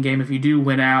that opening game, if you do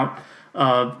win out,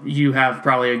 you have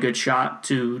probably a good shot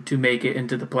to make it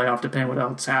into the playoff, depending on what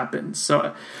else happens.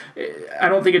 So I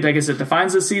don't think it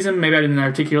defines the season. Maybe I didn't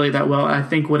articulate that well. I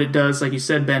think what it does, like you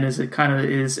said, Ben, is it kind of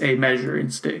is a measuring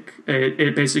stick.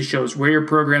 It basically shows where your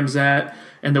program's at,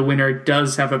 and the winner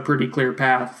does have a pretty clear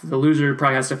path. The loser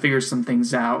probably has to figure some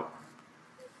things out.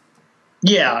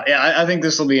 Yeah, I think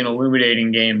this will be an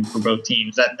illuminating game for both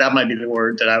teams. That might be the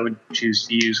word that I would choose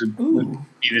to use. Would be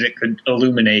that it could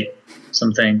illuminate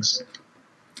some things.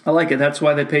 I like it. That's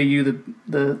why they pay you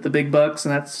the big bucks,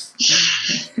 and that's.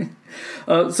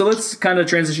 So let's kind of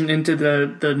transition into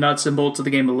the nuts and bolts of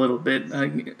the game a little bit.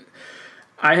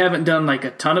 I haven't done like a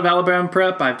ton of Alabama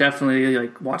prep. I've definitely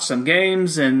watched some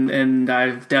games, and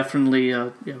I've definitely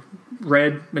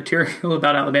read material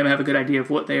about Alabama. I have a good idea of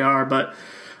what they are, but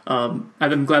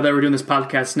I'm glad that we're doing this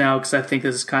podcast now, because I think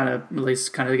this is at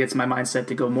least gets my mindset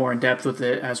to go more in depth with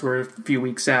it as we're a few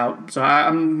weeks out. So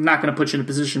I'm not going to put you in a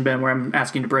position, Ben, where I'm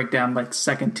asking you to break down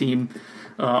second team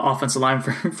offensive line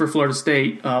for Florida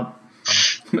State.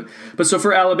 But so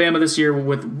for Alabama this year,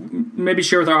 maybe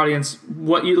share with our audience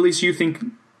what at least you think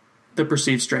the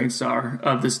perceived strengths are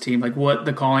of this team, like what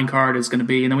the calling card is going to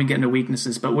be, and then we get into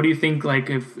weaknesses. But what do you think,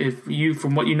 if you,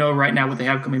 from what you know right now, what they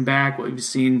have coming back, what you've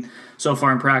seen so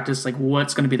far in practice,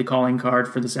 what's going to be the calling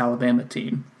card for this Alabama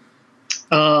team?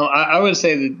 I would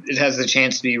say that it has the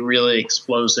chance to be really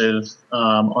explosive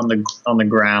on the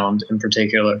ground in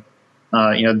particular.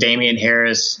 Damian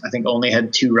Harris, I think, only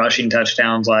had 2 rushing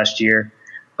touchdowns last year,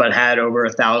 but had over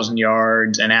 1,000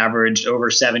 yards and averaged over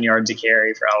 7 yards a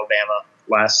carry for Alabama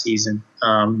last season.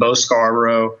 Bo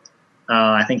Scarborough,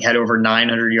 I think, had over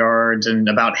 900 yards, and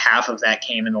about half of that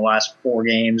came in the last 4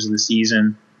 games of the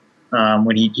season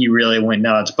when he really went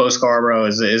nuts. Bo Scarborough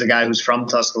is a guy who's from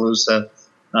Tuscaloosa,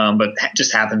 but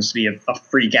just happens to be a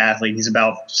freak athlete. He's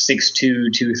about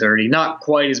 6'2", 230, not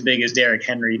quite as big as Derrick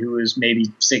Henry, who is maybe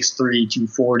 6'3",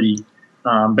 240.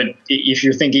 But if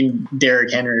you're thinking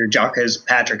Derrick Henry or Jacques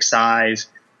Patrick size,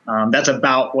 that's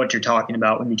about what you're talking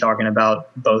about when you're talking about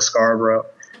Bo Scarborough.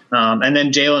 And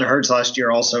then Jalen Hurts last year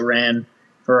also ran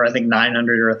for, I think,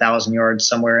 900 or 1,000 yards,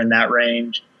 somewhere in that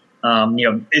range.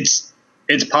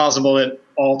 It's possible that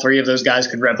all 3 of those guys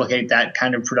could replicate that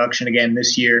kind of production again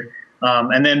this year.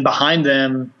 And then behind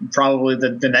them, probably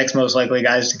the next most likely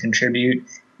guys to contribute,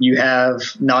 you have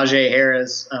Najee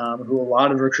Harris, who a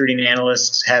lot of recruiting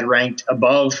analysts had ranked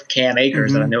above Cam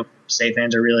Akers, that I know State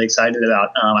fans are really excited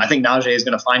about. I think Najee is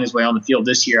going to find his way on the field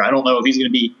this year. I don't know if he's going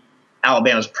to be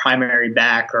Alabama's primary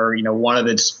back or one of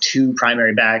its 2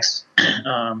 primary backs,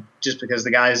 just because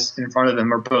the guys in front of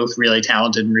him are both really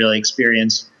talented and really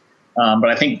experienced. But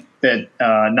I think that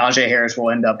Najee Harris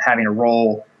will end up having a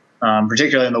role,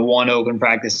 particularly in the one open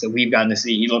practice that we've gotten to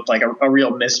see. He looked like a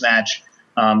real mismatch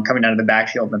coming out of the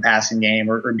backfield in the passing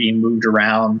game or being moved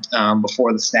around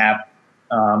before the snap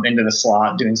into the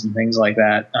slot, doing some things like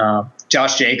that.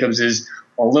 Josh Jacobs is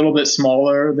a little bit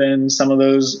smaller than some of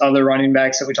those other running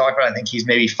backs that we talked about. I think he's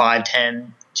maybe 5'10",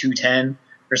 210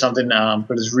 or something,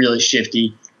 but is really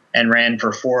shifty and ran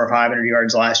for 400 or 500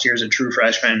 yards last year as a true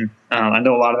freshman. I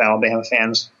know a lot of Alabama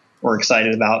fans were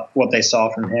excited about what they saw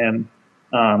from him.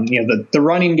 The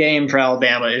running game for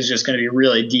Alabama is just going to be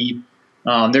really deep.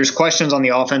 There's questions on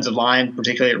the offensive line,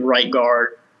 particularly at right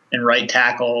guard and right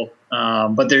tackle,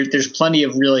 But there's plenty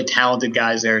of really talented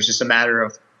guys there. It's just a matter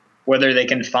of whether they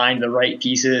can find the right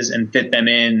pieces and fit them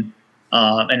in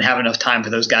and have enough time for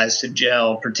those guys to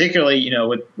gel, particularly,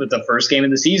 with the first game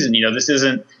of the season.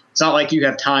 It's not like you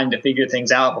have time to figure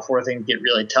things out before things get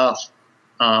really tough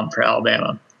for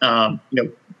Alabama.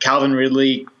 Calvin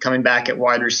Ridley coming back at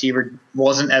wide receiver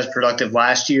wasn't as productive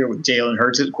last year with Jalen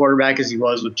Hurts at quarterback as he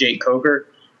was with Jake Coker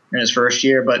in his first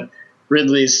year, but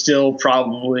Ridley is still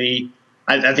probably,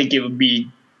 I think you'd be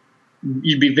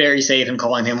very safe in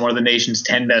calling him one of the nation's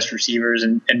 10 best receivers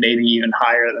and maybe even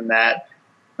higher than that.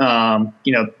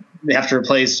 They have to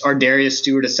replace Ardarius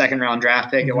Stewart, a second-round draft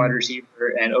pick at wide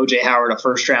receiver, and O.J. Howard, a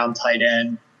first-round tight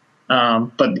end.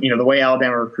 But the way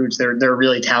Alabama recruits, they're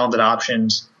really talented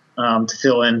options to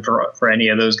fill in for any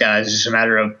of those guys. It's just a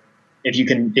matter of if you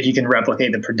can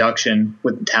replicate the production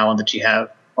with the talent that you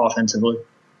have offensively.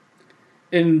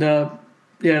 And the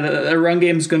run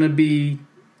game is going to be,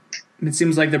 it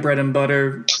seems like, the bread and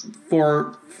butter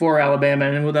for Alabama,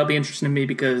 and that'll be interesting to me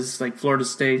because, like Florida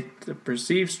State, the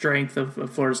perceived strength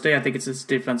of Florida State, I think it's its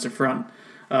defensive front.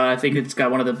 I think it's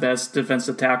got one of the best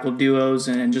defensive tackle duos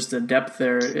and just the depth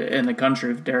there in the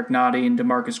country of Derek Nottie and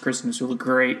DeMarcus Christmas, who looked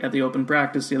great at the open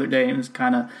practice the other day, and it's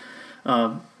kind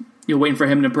of waiting for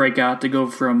him to break out to go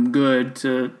from good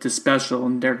to special.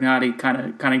 And Derek Nottie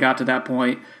kind of got to that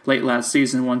point late last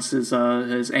season once his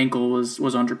ankle was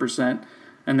 100%.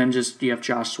 And then just you have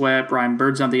Josh Sweat, Brian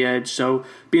Bird's on the edge. So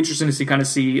it'd be interesting to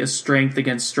see a strength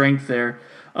against strength there.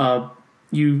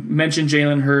 You mentioned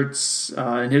Jalen Hurts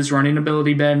and his running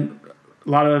ability, Ben. A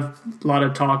lot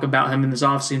of talk about him in this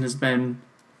offseason has been,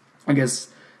 I guess,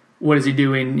 what is he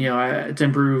doing, to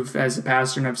improve as a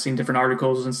passer? And I've seen different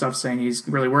articles and stuff saying he's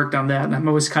really worked on that. And I'm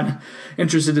always kind of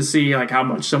interested to see how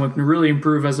much someone can really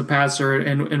improve as a passer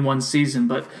in one season.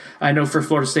 But I know for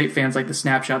Florida State fans, like the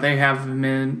snapshot they have him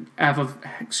in, half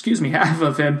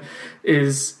of him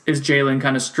is Jalen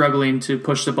kind of struggling to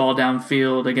push the ball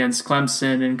downfield against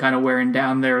Clemson and kind of wearing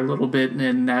down there a little bit,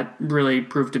 and that really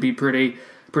proved to be pretty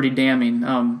damning.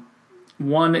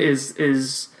 One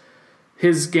is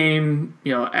his game,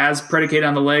 as predicated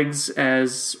on the legs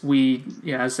as the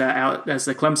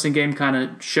Clemson game kind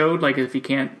of showed. Like if he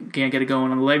can't get it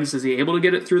going on the legs, is he able to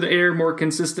get it through the air more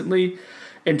consistently?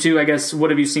 And two, I guess, what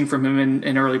have you seen from him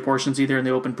in early portions, either in the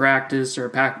open practice or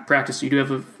practice you do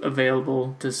have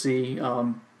available to see?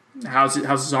 How's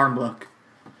his arm look?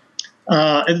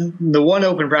 The one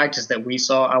open practice that we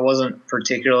saw, I wasn't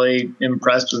particularly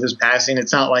impressed with his passing.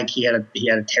 It's not like he had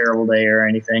a terrible day or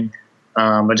anything.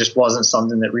 But just wasn't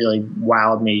something that really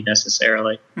wowed me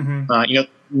necessarily. Mm-hmm.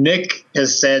 Nick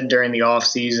has said during the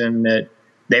offseason that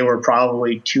they were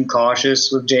probably too cautious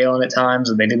with Jalen at times,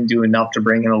 and they didn't do enough to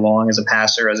bring him along as a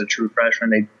passer, as a true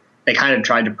freshman. They kind of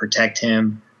tried to protect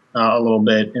him a little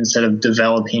bit instead of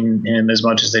developing him as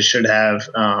much as they should have,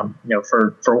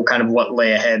 for kind of what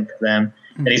lay ahead for them.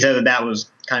 Mm-hmm. And he said that was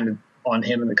kind of on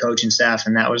him and the coaching staff,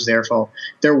 and that was their fault.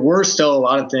 There were still a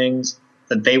lot of things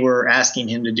that they were asking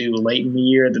him to do late in the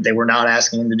year that they were not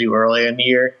asking him to do earlier in the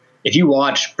year. If you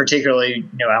watch particularly,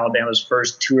 Alabama's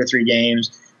first 2 or 3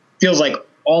 games, feels like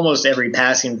almost every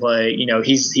passing play,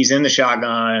 he's in the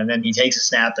shotgun and then he takes a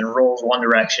snap and rolls one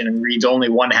direction and reads only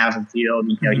one half of the field.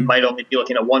 Mm-hmm. You might only be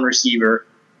looking at one receiver,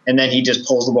 and then he just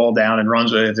pulls the ball down and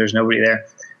runs with it if there's nobody there.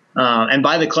 And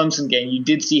by the Clemson game, you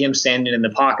did see him standing in the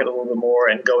pocket a little bit more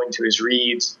and going to his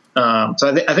reads.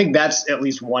 So I think that's at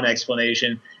least one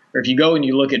explanation. Or if you go and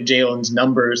you look at Jalen's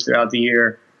numbers throughout the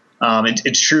year,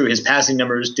 it's true. His passing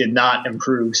numbers did not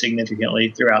improve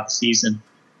significantly throughout the season.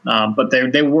 But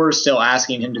they were still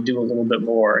asking him to do a little bit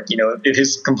more. If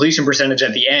his completion percentage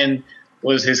at the end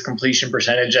was his completion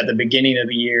percentage at the beginning of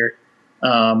the year,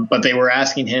 but they were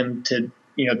asking him to,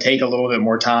 take a little bit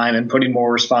more time and putting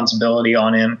more responsibility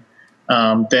on him,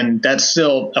 then that's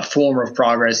still a form of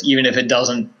progress, even if it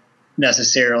doesn't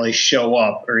necessarily show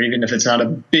up, or even if it's not a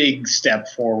big step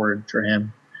forward for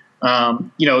him.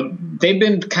 They've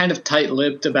been kind of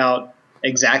tight-lipped about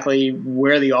exactly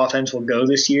where the offense will go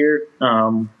this year.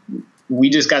 We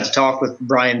just got to talk with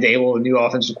Brian Dable, the new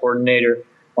offensive coordinator,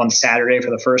 on Saturday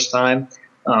for the first time.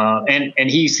 And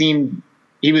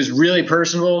he was really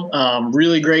personal,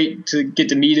 really great to get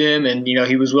to meet him. And,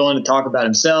 he was willing to talk about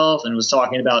himself and was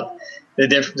talking about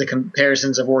the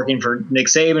comparisons of working for Nick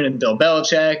Saban and Bill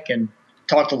Belichick, and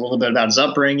talked a little bit about his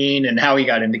upbringing and how he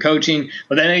got into coaching.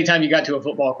 But then anytime you got to a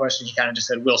football question, he kind of just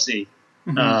said, "We'll see."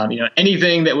 Mm-hmm.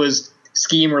 Anything that was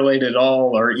scheme related at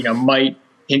all, or, might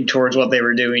hint towards what they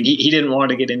were doing, he didn't want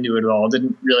to get into it at all.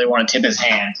 Didn't really want to tip his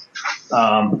hand.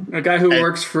 A guy who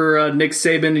works for Nick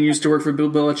Saban and used to work for Bill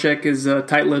Belichick is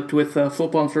tight-lipped with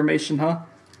football information, huh?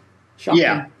 Shocking.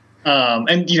 Yeah.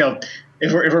 And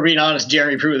if we're being honest,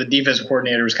 Jeremy Pruitt, the defensive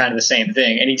coordinator, was kind of the same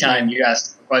thing. Anytime you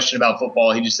asked a question about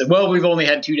football, he just said, "Well, we've only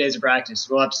had 2 days of practice.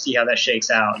 We'll have to see how that shakes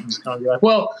out." And just kind of be like,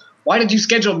 "Well, why did you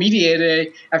schedule media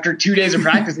day after 2 days of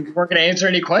practice if you weren't going to answer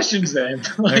any questions then?"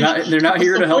 They're not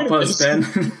here to help us,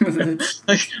 Ben.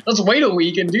 Let's wait a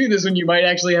week and do this when you might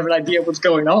actually have an idea of what's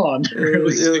going on.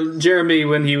 Jeremy,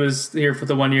 when he was here for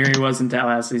the 1 year he was in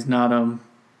Tallahassee, he's not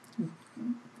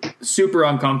super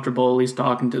uncomfortable, at least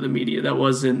talking to the media. That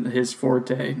wasn't his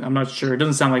forte. I'm not sure. It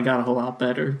doesn't sound like it got a whole lot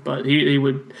better, but he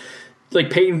would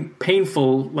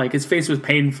painful, like his face was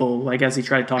painful, like as he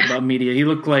tried to talk about media. He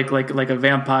looked like a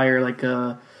vampire, like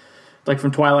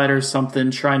from Twilight or something,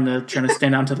 trying to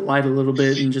stand out to the light a little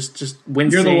bit and just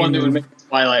wincing. You're the one that would make the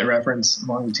Twilight reference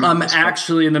among the two. I'm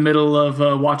actually in the middle of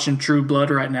watching True Blood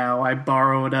right now. I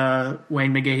borrowed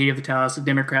Wayne McGahee of the Tallahassee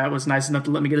Democrat was nice enough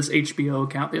to let me get his HBO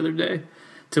account the other day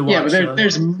to watch. Yeah, but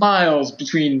there's miles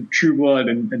between True Blood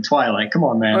and Twilight. Come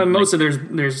on, man. Most of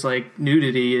there's like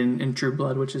nudity in True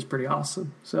Blood, which is pretty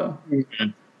awesome. So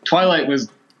Twilight was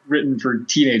written for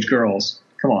teenage girls.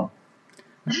 Come on.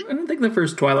 I don't think the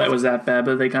first Twilight was that bad,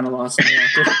 but they kind of lost me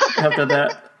after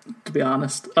that, to be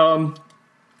honest. So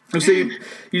you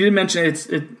did mention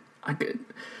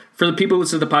for the people who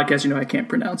listen to the podcast, I can't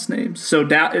pronounce names. So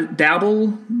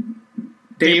Dable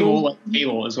like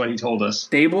table is what he told us.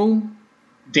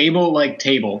 Dable like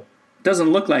table. Doesn't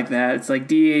look like that. It's like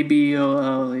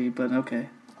Dabolle, but okay.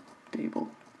 Dable.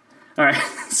 All right.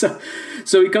 So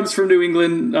he comes from New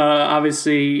England.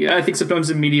 Obviously, I think sometimes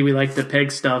in media we like to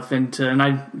peg stuff into, and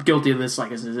I'm guilty of this.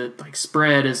 Like, is it like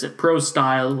spread? Is it pro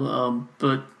style?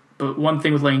 But one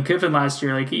thing with Lane Kiffin last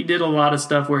year, like he did a lot of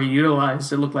stuff where he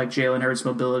utilized, it looked like Jalen Hurts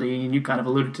mobility, and you kind of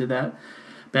alluded to that,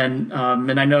 Ben.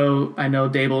 And I know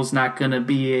Dable's not going to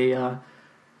be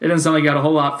it doesn't sound like you got a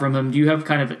whole lot from him. Do you have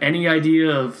kind of any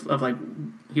idea of like,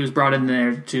 he was brought in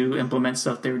there to implement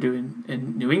stuff they were doing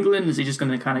in New England? Is he just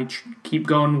going to kind of keep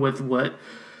going with what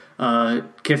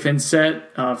Kiffin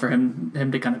set for him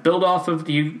to kind of build off of?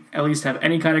 Do you at least have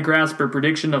any kind of grasp or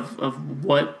prediction of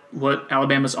what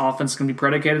Alabama's offense can be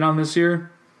predicated on this year?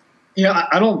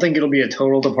 I don't think it'll be a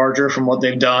total departure from what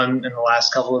they've done in the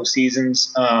last couple of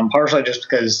seasons, partially just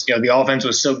because, the offense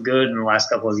was so good in the last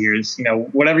couple of years.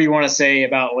 Whatever you want to say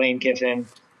about Lane Kiffin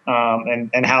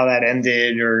and how that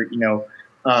ended, or,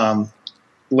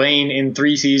 Lane in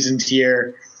 3 seasons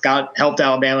here helped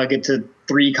Alabama get to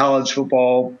 3 college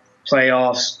football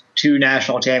playoffs, 2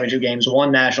 national championship games,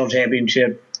 1 national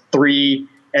championship, 3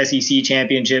 SEC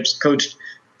championships, coached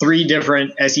 3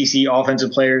 different SEC offensive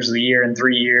players of the year in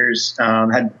 3 years,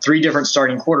 had 3 different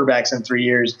starting quarterbacks in 3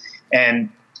 years,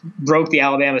 and broke the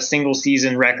Alabama single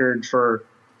season record for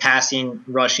passing,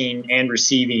 rushing, and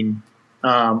receiving,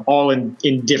 all in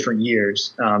different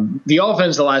years. The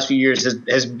offense the last few years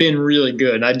has been really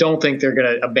good. I don't think they're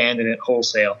going to abandon it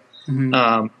wholesale.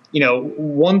 Mm-hmm.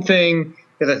 One thing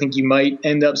that I think you might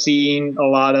end up seeing a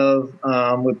lot of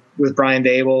with Brian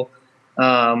Dable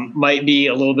might be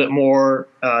a little bit more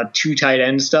 2 tight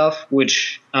end stuff,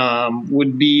 which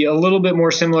would be a little bit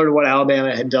more similar to what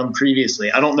Alabama had done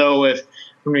previously. I don't know if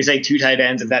when we say 2 tight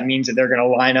ends, if that means that they're going to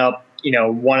line up,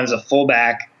 one as a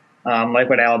fullback, like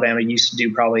what Alabama used to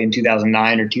do probably in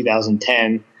 2009 or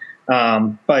 2010.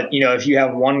 But if you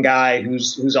have one guy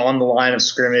who's on the line of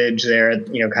scrimmage there,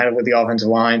 kind of with the offensive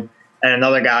line, and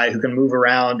another guy who can move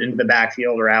around into the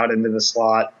backfield or out into the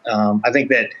slot, I think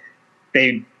that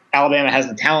Alabama has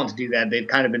the talent to do that. They've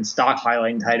kind of been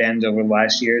stockpiling tight ends over the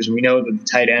last years, and we know that the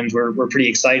tight ends were pretty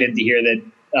excited to hear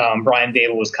that Brian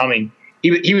Dable was coming.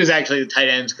 He was actually the tight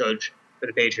ends coach for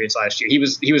the Patriots last year. He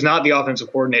was not the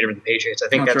offensive coordinator for the Patriots. I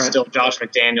think that's right. Still Josh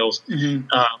McDaniels. Mm-hmm.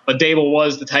 But Dable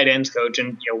was the tight ends coach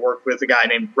and worked with a guy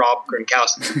named Rob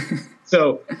Gronkowski.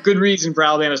 So good reason for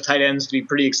Alabama's tight ends to be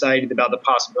pretty excited about the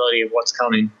possibility of what's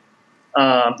coming.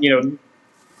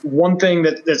 One thing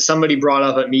that somebody brought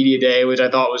up at Media Day, which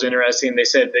I thought was interesting, they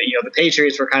said that the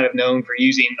Patriots were kind of known for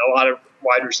using a lot of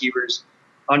wide receivers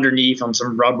underneath on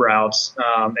some rub routes,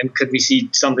 and could we see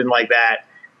something like that?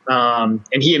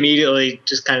 And he immediately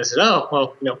just kind of said, "Oh,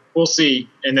 well, we'll see,"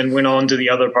 and then went on to the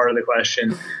other part of the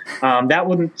question. That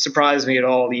wouldn't surprise me at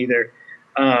all either.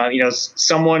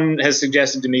 Someone has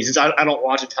suggested to me, since I don't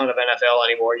watch a ton of NFL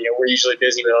anymore, we're usually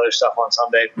busy with other stuff on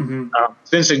Sunday. Mm-hmm. It's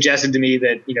been suggested to me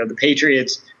that, the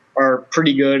Patriots are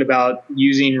pretty good about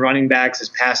using running backs as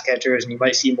pass catchers, and you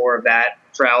might see more of that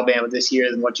for Alabama this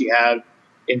year than what you have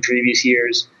in previous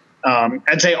years.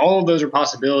 I'd say all of those are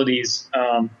possibilities.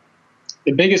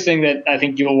 The biggest thing that I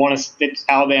think that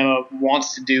Alabama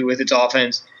wants to do with its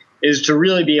offense is to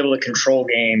really be able to control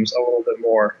games a little bit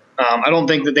more. I don't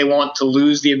think that they want to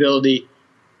lose the ability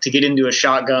to get into a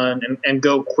shotgun and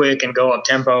go quick and go up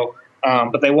tempo.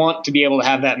 But they want to be able to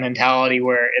have that mentality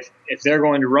where if they're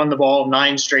going to run the ball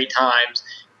 9 straight times,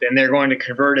 then they're going to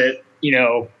convert it,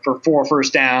 for 4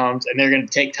 first downs, and they're going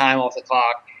to take time off the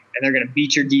clock, and they're going to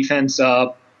beat your defense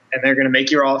up, and they're going to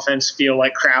make your offense feel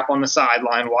like crap on the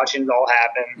sideline watching it all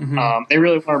happen. Mm-hmm. They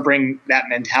really want to bring that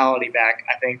mentality back,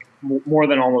 I think, more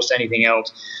than almost anything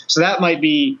else. So that might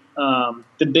be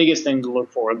the biggest thing to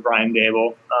look for with Brian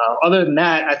Dable. Other than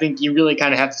that, I think you really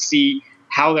kind of have to see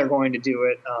how they're going to do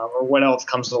it or what else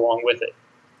comes along with it.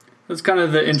 That's kind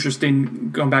of the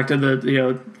interesting, going back to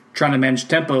the, trying to manage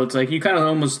tempo. It's like you kind of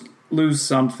almost lose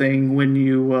something when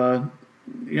you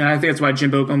I think that's why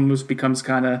Jimbo almost becomes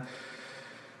kind of,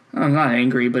 not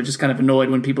angry, but just kind of annoyed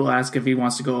when people ask if he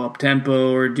wants to go up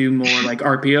tempo or do more like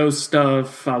RPO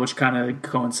stuff, which kind of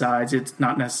coincides. It's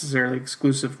not necessarily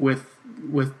exclusive with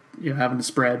having the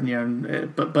spread,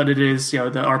 but it is, the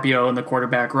RPO and the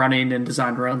quarterback running and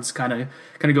design runs kind of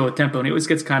go with tempo, and he always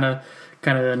gets kind of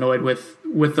annoyed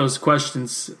with those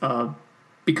questions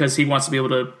because he wants to be able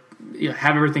to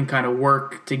have everything kind of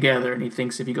work together, and he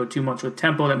thinks if you go too much with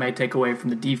tempo, that may take away from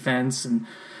the defense. And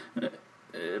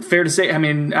fair to say, I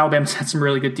mean, Alabama's had some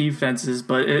really good defenses,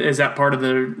 but is that part of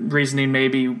the reasoning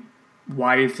maybe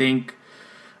why you think,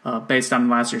 based on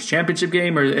last year's championship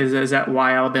game, or is that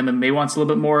why Alabama may wants a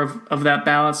little bit more of that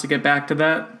balance to get back to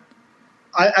that?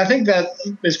 I think that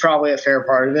is probably a fair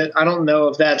part of it. I don't know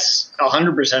if that's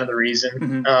 100% of the reason.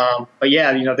 Mm-hmm. But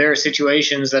yeah, there are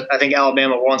situations that I think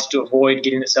Alabama wants to avoid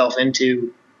getting itself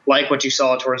into, like what you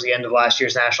saw towards the end of last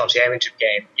year's national championship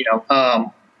game.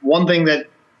 One thing that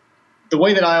the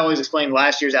way that I always explained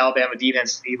last year's Alabama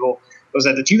defense to people was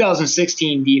that the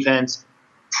 2016 defense,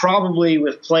 probably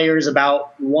with players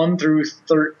about 1 through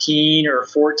 13 or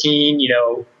 14,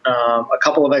 a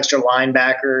couple of extra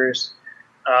linebackers,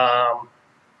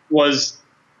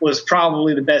 was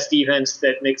probably the best defense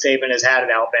that Nick Saban has had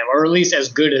at Alabama, or at least as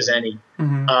good as any.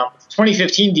 Mm-hmm.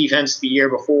 2015 defense the year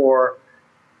before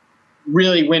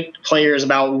really went players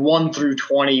about 1 through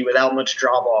 20 without much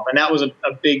drop off, and that was a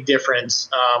big difference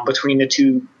between the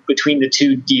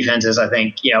two defenses. I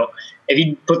think if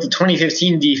you put the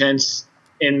 2015 defense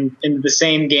in the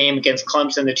same game against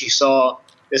Clemson that you saw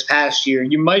this past year,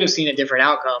 you might have seen a different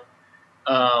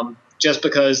outcome, just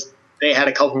because they had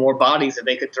a couple more bodies that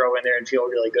they could throw in there and feel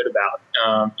really good about.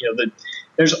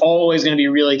 There's always going to be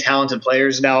really talented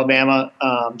players in Alabama,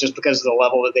 just because of the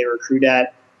level that they recruit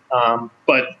at.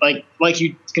 But like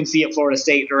you can see at Florida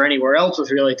State or anywhere else with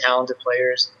really talented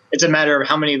players, it's a matter of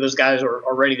how many of those guys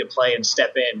are ready to play and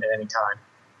step in at any time.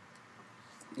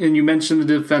 And you mentioned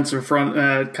the defensive front,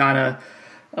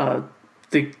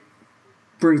 think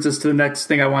brings us to the next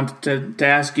thing I wanted to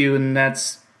ask you, and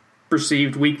that's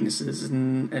perceived weaknesses.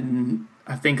 And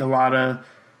I think a lot of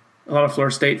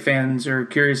Florida State fans are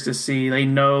curious to see. They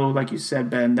know, like you said,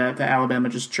 Ben, that the Alabama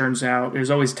just churns out. There's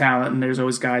always talent, and there's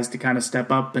always guys to kind of step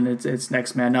up, and it's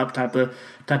next man up type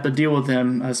of deal with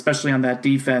them, especially on that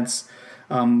defense.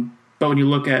 But when you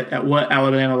look at what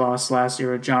Alabama lost last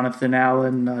year with Jonathan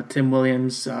Allen, Tim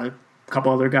Williams, a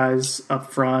couple other guys up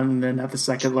front, and then at the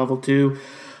second level too,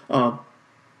 I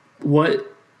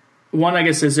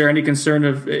guess, is there any concern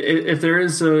of if there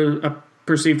is a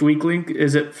perceived weak link,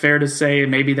 is it fair to say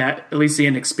maybe that at least the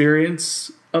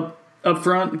inexperience up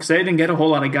front? Because they didn't get a whole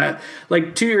lot of guys.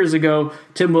 Like 2 years ago,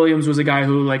 Tim Williams was a guy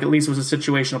who at least was a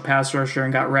situational pass rusher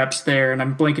and got reps there, and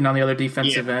I'm blinking on the other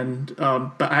defensive end.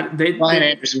 But Ryan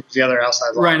Anderson was the other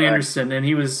outside line. Ryan Anderson, and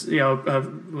he was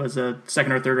was a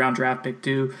second or third round draft pick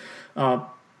too. But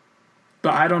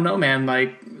I don't know, man.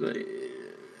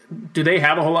 Do they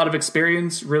have a whole lot of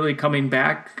experience really coming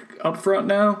back up front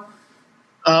now?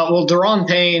 Well, Daron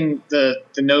Payne, the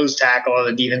nose tackle or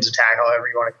the defensive tackle, however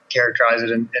you want to characterize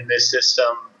it in this system,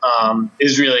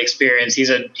 is really experienced. He's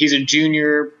a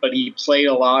junior, but he played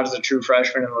a lot as a true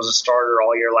freshman and was a starter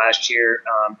all year last year.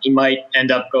 He might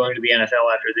end up going to the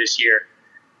NFL after this year.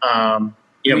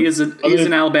 He is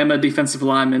an Alabama defensive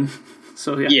lineman,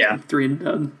 so yeah. 3 and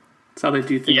done. That's how they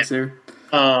do things there.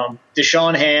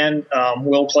 Deshaun Hand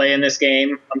will play in this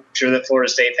game. I'm sure that Florida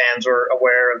State fans were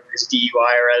aware of his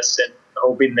DUI arrest and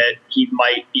hoping that he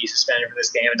might be suspended for this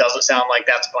game. It doesn't sound like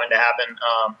that's going to happen.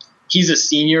 He's a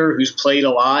senior who's played a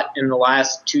lot in the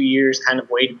last 2 years, kind of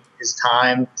waiting his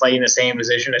time, playing the same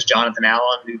position as Jonathan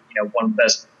Allen, who, one of the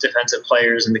best defensive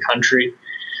players in the country.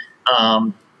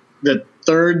 The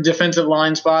third defensive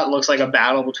line spot looks like a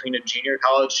battle between a junior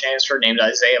college transfer named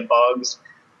Isaiah Buggs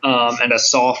and a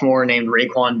sophomore named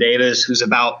Raekwon Davis, who's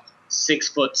about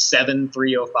 6'7",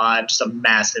 305, just a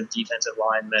massive defensive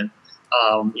lineman.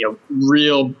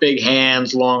 Real big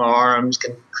hands, long arms,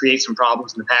 can create some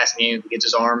problems in the passing game if he gets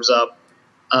his arms up.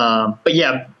 But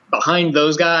yeah, behind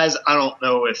those guys, I don't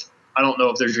know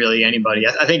if there's really anybody.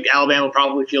 I think Alabama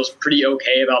probably feels pretty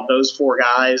okay about those 4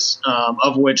 guys,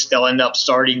 of which they'll end up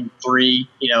starting 3.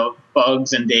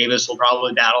 Buggs and Davis will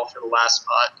probably battle for the last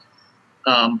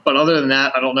spot. But other than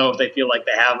that, I don't know if they feel like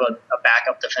they have a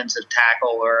backup defensive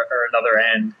tackle or another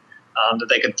end that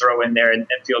they could throw in there and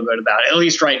feel good about it. At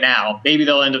least right now. Maybe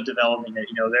they'll end up developing it.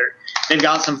 They've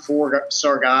got some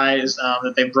 4-star guys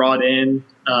that they brought in,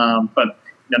 but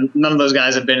none of those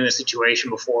guys have been in a situation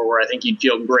before where I think you'd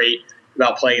feel great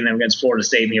about playing them against Florida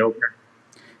State in the opener.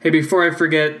 Hey, before I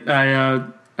forget,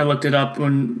 I looked it up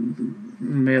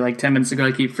maybe like 10 minutes ago.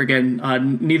 I keep forgetting.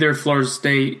 Neither Florida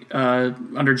State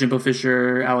under Jimbo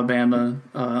Fisher or Alabama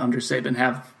under Saban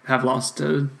have lost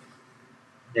to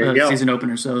season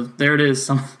opener. So there it is.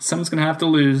 Someone's going to have to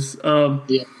lose.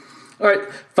 Yeah. All right.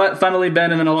 Finally,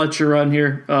 Ben, and then I'll let you run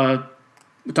here.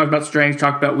 We talked about strengths,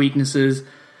 talked about weaknesses.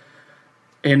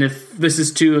 And if this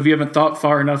is if you haven't thought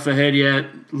far enough ahead yet,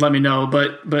 let me know.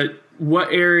 But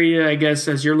what area, I guess,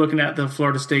 as you're looking at the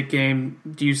Florida State game,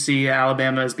 do you see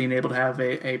Alabama as being able to have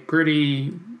a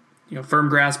pretty firm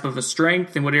grasp of a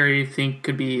strength, and what area you think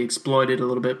could be exploited a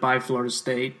little bit by Florida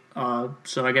State?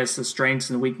 So I guess the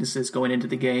strengths and the weaknesses going into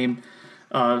the game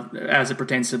as it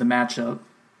pertains to the matchup.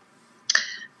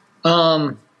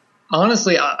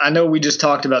 Honestly, I know we just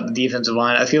talked about the defensive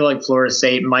line. I feel like Florida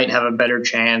State might have a better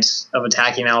chance of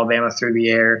attacking Alabama through the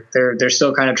air. They're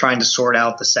still kind of trying to sort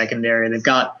out the secondary. They've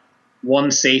got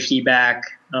one safety back,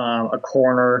 a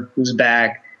corner who's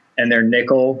back, and their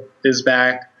nickel is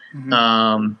back.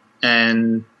 Mm-hmm.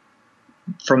 And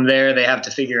from there, they have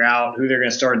to figure out who they're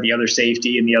going to start at the other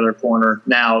safety and the other corner.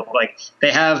 Now,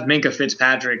 they have Minkah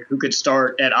Fitzpatrick, who could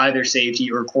start at either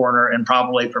safety or corner and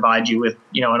probably provide you with,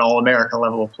 an All-America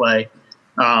level of play.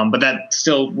 But that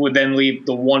still would then leave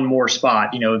the one more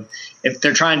spot. If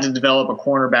they're trying to develop a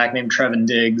cornerback named Trevin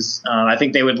Diggs, I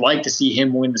think they would like to see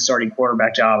him win the starting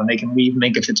quarterback job, and they can leave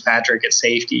Minkah Fitzpatrick at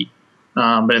safety.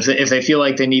 But if they feel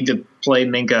like they need to play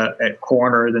Minkah at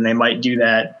corner, then they might do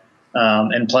that.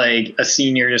 And play a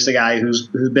senior, just a guy who's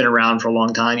been around for a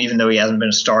long time, even though he hasn't been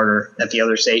a starter at the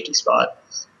other safety spot.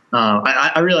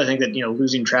 I really think that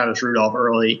losing Travis Rudolph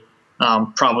early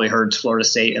probably hurts Florida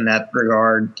State in that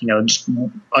regard. Just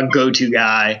a go-to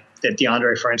guy that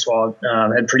DeAndre Francois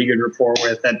had pretty good rapport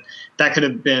with. That could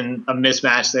have been a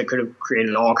mismatch that could have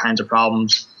created all kinds of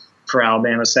problems for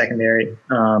Alabama's secondary.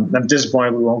 I'm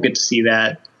disappointed we won't get to see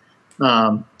that.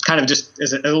 Kind of just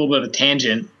as a little bit of a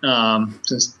tangent,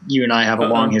 since you and I have a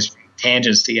long history of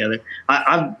tangents together.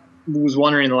 I was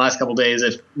wondering in the last couple of days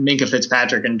if Minkah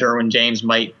Fitzpatrick and Derwin James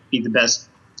might be the best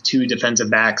 2 defensive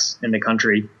backs in the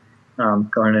country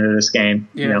going into this game.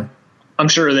 Yeah. I'm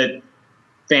sure that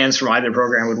fans from either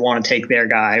program would want to take their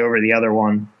guy over the other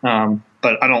one.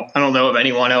 But I don't know of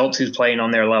anyone else who's playing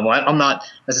on their level. I'm not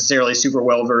necessarily super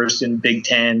well versed in Big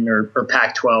Ten or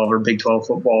Pac-12 or Big 12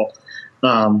 football.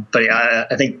 But yeah,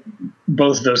 I think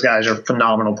both of those guys are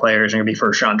phenomenal players and going to be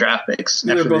first-round draft picks.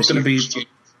 They're both going to be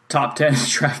top 10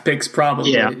 draft picks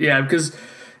probably. Yeah, because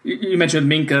you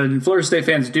mentioned Minkah, and Florida State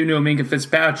fans do know Minkah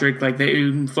Fitzpatrick.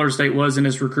 Florida State was in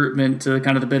his recruitment to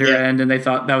kind of the bitter end, and they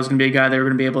thought that was going to be a guy they were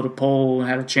going to be able to pull and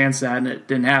had a chance at, and it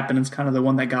didn't happen. It's kind of the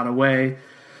one that got away.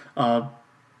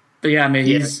 But yeah, I mean,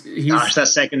 he's that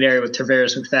secondary with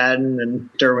Tavares McFadden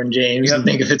and Derwin James and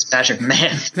Minkah Fitzpatrick,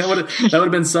 man, that would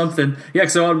have been something. Yeah,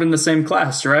 because they all would have been the same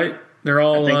class, right? They're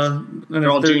all in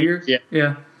their third year.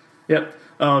 Yeah.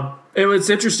 It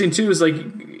was interesting too. Is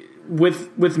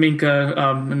with Minkah,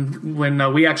 and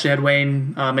when we actually had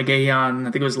Wayne McGahee on,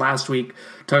 I think it was last week,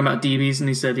 talking about DBs, and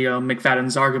he said,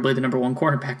 McFadden's arguably the number 1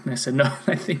 cornerback, and I said, no,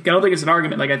 I don't think it's an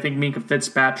argument. I think Minkah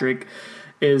Fitzpatrick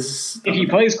is if he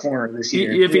plays corner this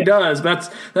year. If he does,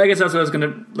 but I guess that's what I was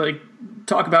going to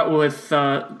talk about with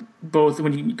both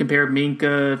when you compare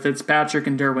Minkah Fitzpatrick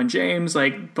and Derwin James.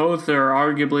 Both are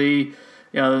arguably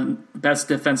the best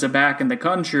defensive back in the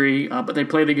country, but they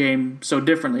play the game so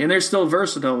differently, and they're still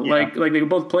versatile. Yeah. They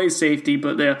both play safety,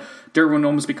 but Derwin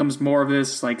almost becomes more of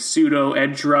this pseudo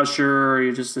edge rusher, or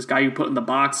you're just this guy you put in the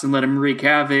box and let him wreak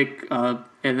havoc. And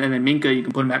then Minkah, you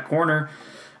can put him at corner.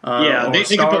 They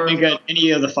can put Minkah at any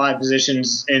of the 5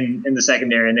 positions in the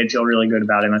secondary, and they'd feel really good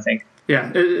about him, I think.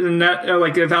 Yeah, and that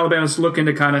if Alabama's looking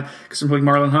to kind of, because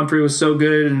Marlon Humphrey was so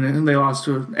good, and they lost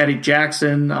to Eddie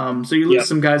Jackson, so you lose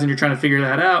some guys, and you're trying to figure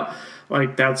that out.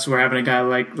 That's where having a guy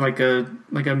like a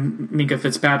Minkah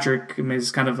Fitzpatrick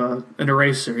is kind of an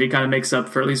eraser. He kind of makes up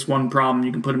for at least one problem.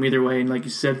 You can put him either way, and like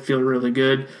you said, feel really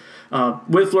good.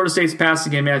 With Florida State's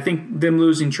passing game, I think them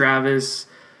losing Travis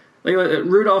like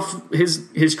Rudolph,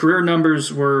 his career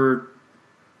numbers were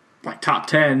like top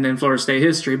 10 in Florida State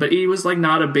history, but he was like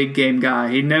not a big game guy.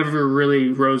 He never really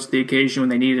rose to the occasion when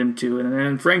they needed him to,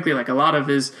 and frankly, like a lot of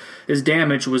his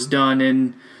damage was done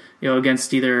in,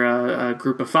 against either a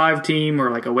group of 5 team or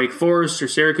like a Wake Forest or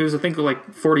Syracuse. I think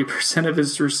like 40% of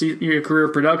his career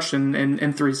production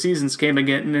in 3 seasons came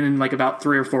again in like about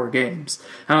 3 or 4 games.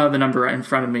 I don't have the number right in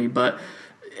front of me, but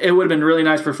it would have been really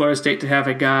nice for Florida State to have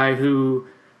a guy who,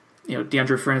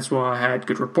 Deondre Francois had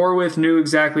good rapport with, knew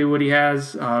exactly what he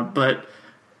has. But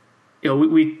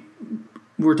we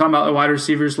were talking about the wide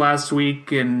receivers last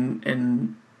week,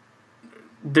 and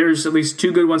there's at least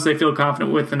 2 good ones they feel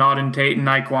confident with, in Auden Tate and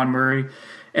Nyquan Murray.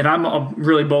 And I'm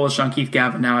really bullish on Keith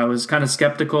Gavin now. I was kind of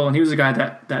skeptical, and he was a guy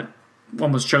that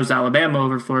almost chose Alabama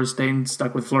over Florida State and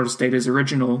stuck with Florida State as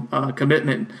original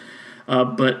commitment.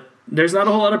 But there's not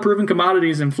a whole lot of proven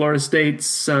commodities in Florida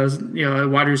State's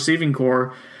wide receiving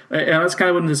core. And that's kind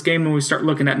of in this game when we start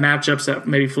looking at matchups that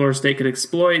maybe Florida State could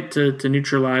exploit to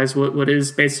neutralize what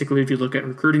is basically, if you look at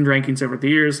recruiting rankings over the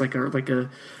years, like a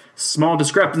small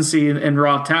discrepancy in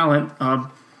raw talent. I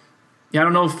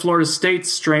don't know if Florida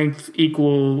State's strength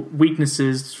equal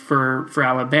weaknesses for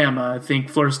Alabama. I think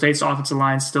Florida State's offensive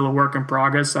line is still a work in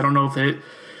progress. I don't know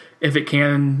if it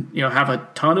can have a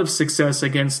ton of success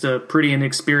against a pretty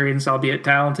inexperienced, albeit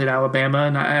talented Alabama,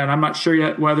 and I'm not sure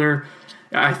yet whether.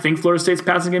 I think Florida State's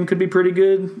passing game could be pretty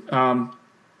good, but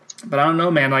I don't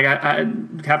know, man. Like I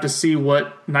have to see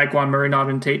what Nyquan Murray and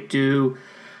Auden Tate do.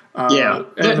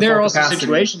 There are also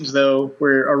situations though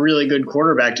where a really good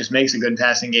quarterback just makes a good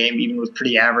passing game, even with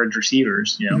pretty average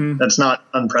receivers. That's not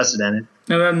unprecedented.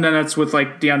 And then that's with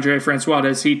like Deondre Francois.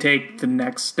 Does he take the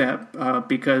next step?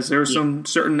 Because there were some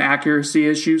certain accuracy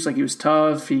issues. Like he was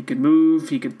tough, he could move,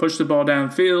 he could push the ball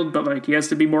downfield, but like he has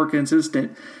to be more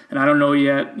consistent. And I don't know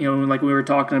yet. Like we were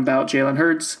talking about Jalen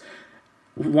Hurts.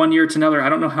 One year to another, I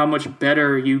don't know how much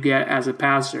better you get as a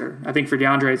passer. I think for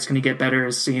DeAndre, it's going to get better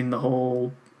as seeing the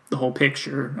whole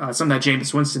picture. Something that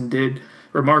Jameis Winston did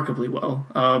remarkably well.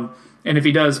 And if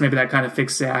he does, maybe that kind of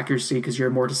fixes the accuracy because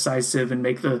you're more decisive and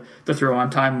make the throw on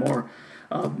time more.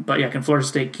 But yeah, can Florida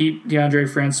State keep Deondre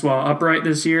Francois upright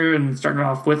this year and starting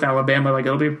off with Alabama? Like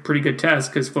it'll be a pretty good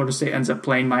test because Florida State ends up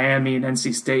playing Miami and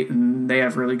NC State, and they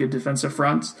have really good defensive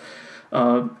fronts.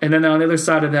 And then on the other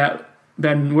side of that,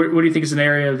 Ben, what do you think is an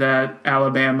area that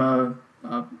Alabama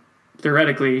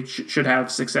theoretically should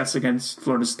have success against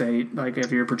Florida State? Like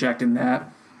if you're projecting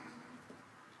that.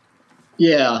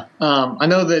 Yeah, I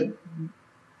know that.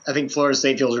 I think Florida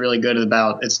State feels really good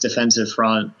about its defensive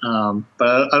front,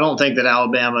 but I don't think that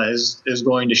Alabama is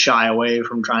going to shy away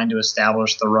from trying to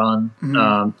establish the run.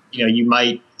 Mm-hmm. You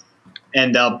might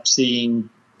end up seeing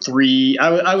 3.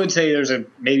 I would say there's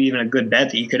maybe even a good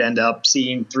bet that you could end up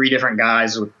seeing 3 different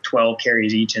guys with 12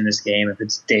 carries each in this game if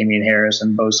it's Damian Harris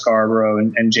and Bo Scarborough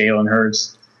and Jalen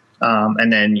Hurts.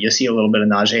 And then you'll see a little bit of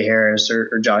Najee Harris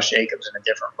or Josh Jacobs in a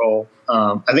different role.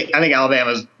 I think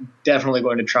Alabama's definitely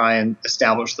going to try and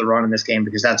establish the run in this game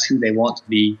because that's who they want to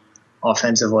be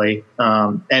offensively.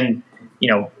 And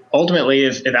ultimately,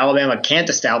 if Alabama can't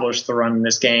establish the run in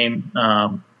this game,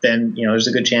 then there's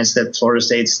a good chance that Florida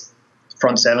State's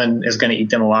front 7 is going to eat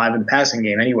them alive in the passing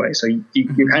game anyway. So you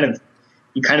kind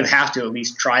of have to at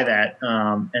least try that.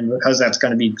 And because that's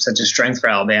going to be such a strength for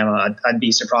Alabama, I'd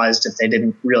be surprised if they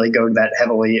didn't really go that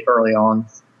heavily early on.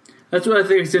 That's what I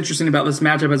think is interesting about this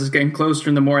matchup as it's getting closer.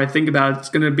 And the more I think about it, it's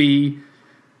going to be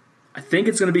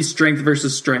strength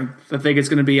versus strength. I think it's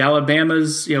going to be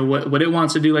Alabama's, what it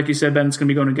wants to do. Like you said, Ben, it's going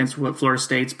to be going against what Florida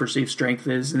State's perceived strength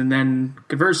is. And then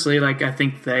conversely, like I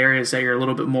think the areas that are a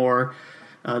little bit more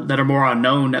that are more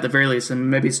unknown at the very least,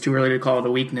 and maybe it's too early to call it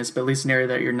a weakness, but at least an area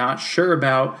that you're not sure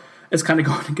about is kind of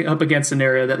going up against an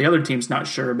area that the other team's not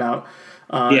sure about.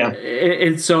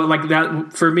 And so like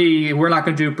that, for me, we're not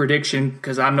going to do a prediction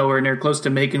because I'm nowhere near close to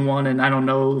making one, and I don't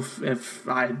know if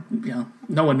I,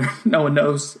 no one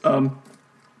knows.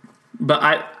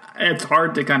 But it's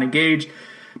hard to kind of gauge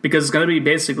because it's going to be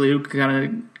basically who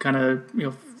kind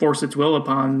of force its will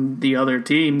upon the other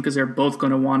team because they're both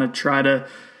going to want to try to.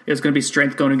 It's going to be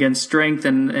strength going against strength,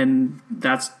 and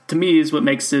that's to me is what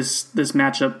makes this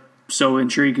matchup so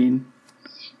intriguing.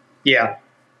 Yeah.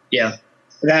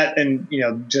 That and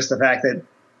just the fact that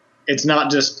it's not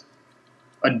just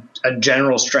a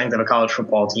general strength of a college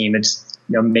football team. It's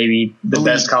maybe the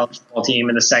best college football team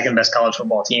and the second best college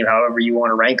football team, however you want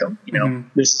to rank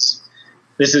them. This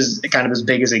is kind of as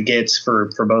big as it gets for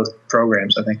both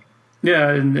programs, I think. Yeah,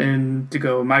 and to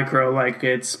go micro, like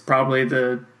it's probably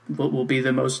what will be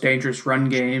the most dangerous run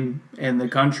game in the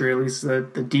country, at least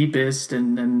the deepest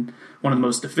and one of the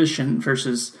most efficient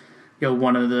versus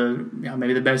one of the,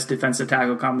 maybe the best defensive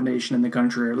tackle combination in the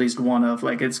country, or at least one of.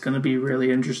 Like, it's going to be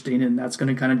really interesting, and that's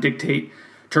going to kind of dictate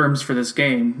terms for this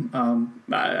game.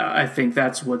 I think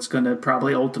that's what's going to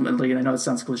probably ultimately, and I know it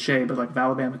sounds cliche, but like if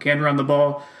Alabama can run the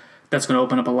ball, that's going to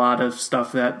open up a lot of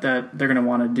stuff that they're going to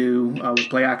want to do with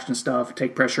play action stuff,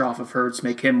 take pressure off of Hurts,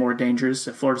 make him more dangerous.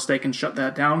 If Florida State can shut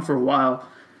that down for a while,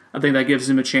 I think that gives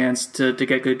him a chance to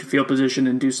get good field position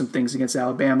and do some things against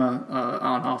Alabama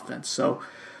on offense. So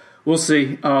we'll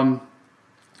see.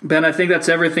 Ben, I think that's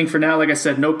everything for now. Like I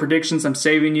said, no predictions. I'm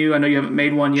saving you. I know you haven't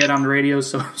made one yet on the radio,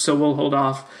 so we'll hold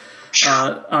off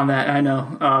on that. I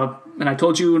know. And I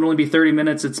told you it would only be 30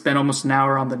 minutes. It's been almost an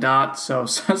hour on the dot, so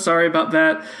sorry about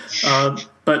that.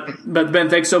 But Ben,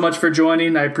 thanks so much for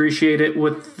joining. I appreciate it.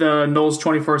 With the Noles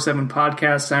 24/7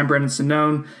 podcast, I'm Brendan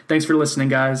Sonnone. Thanks for listening,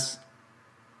 guys.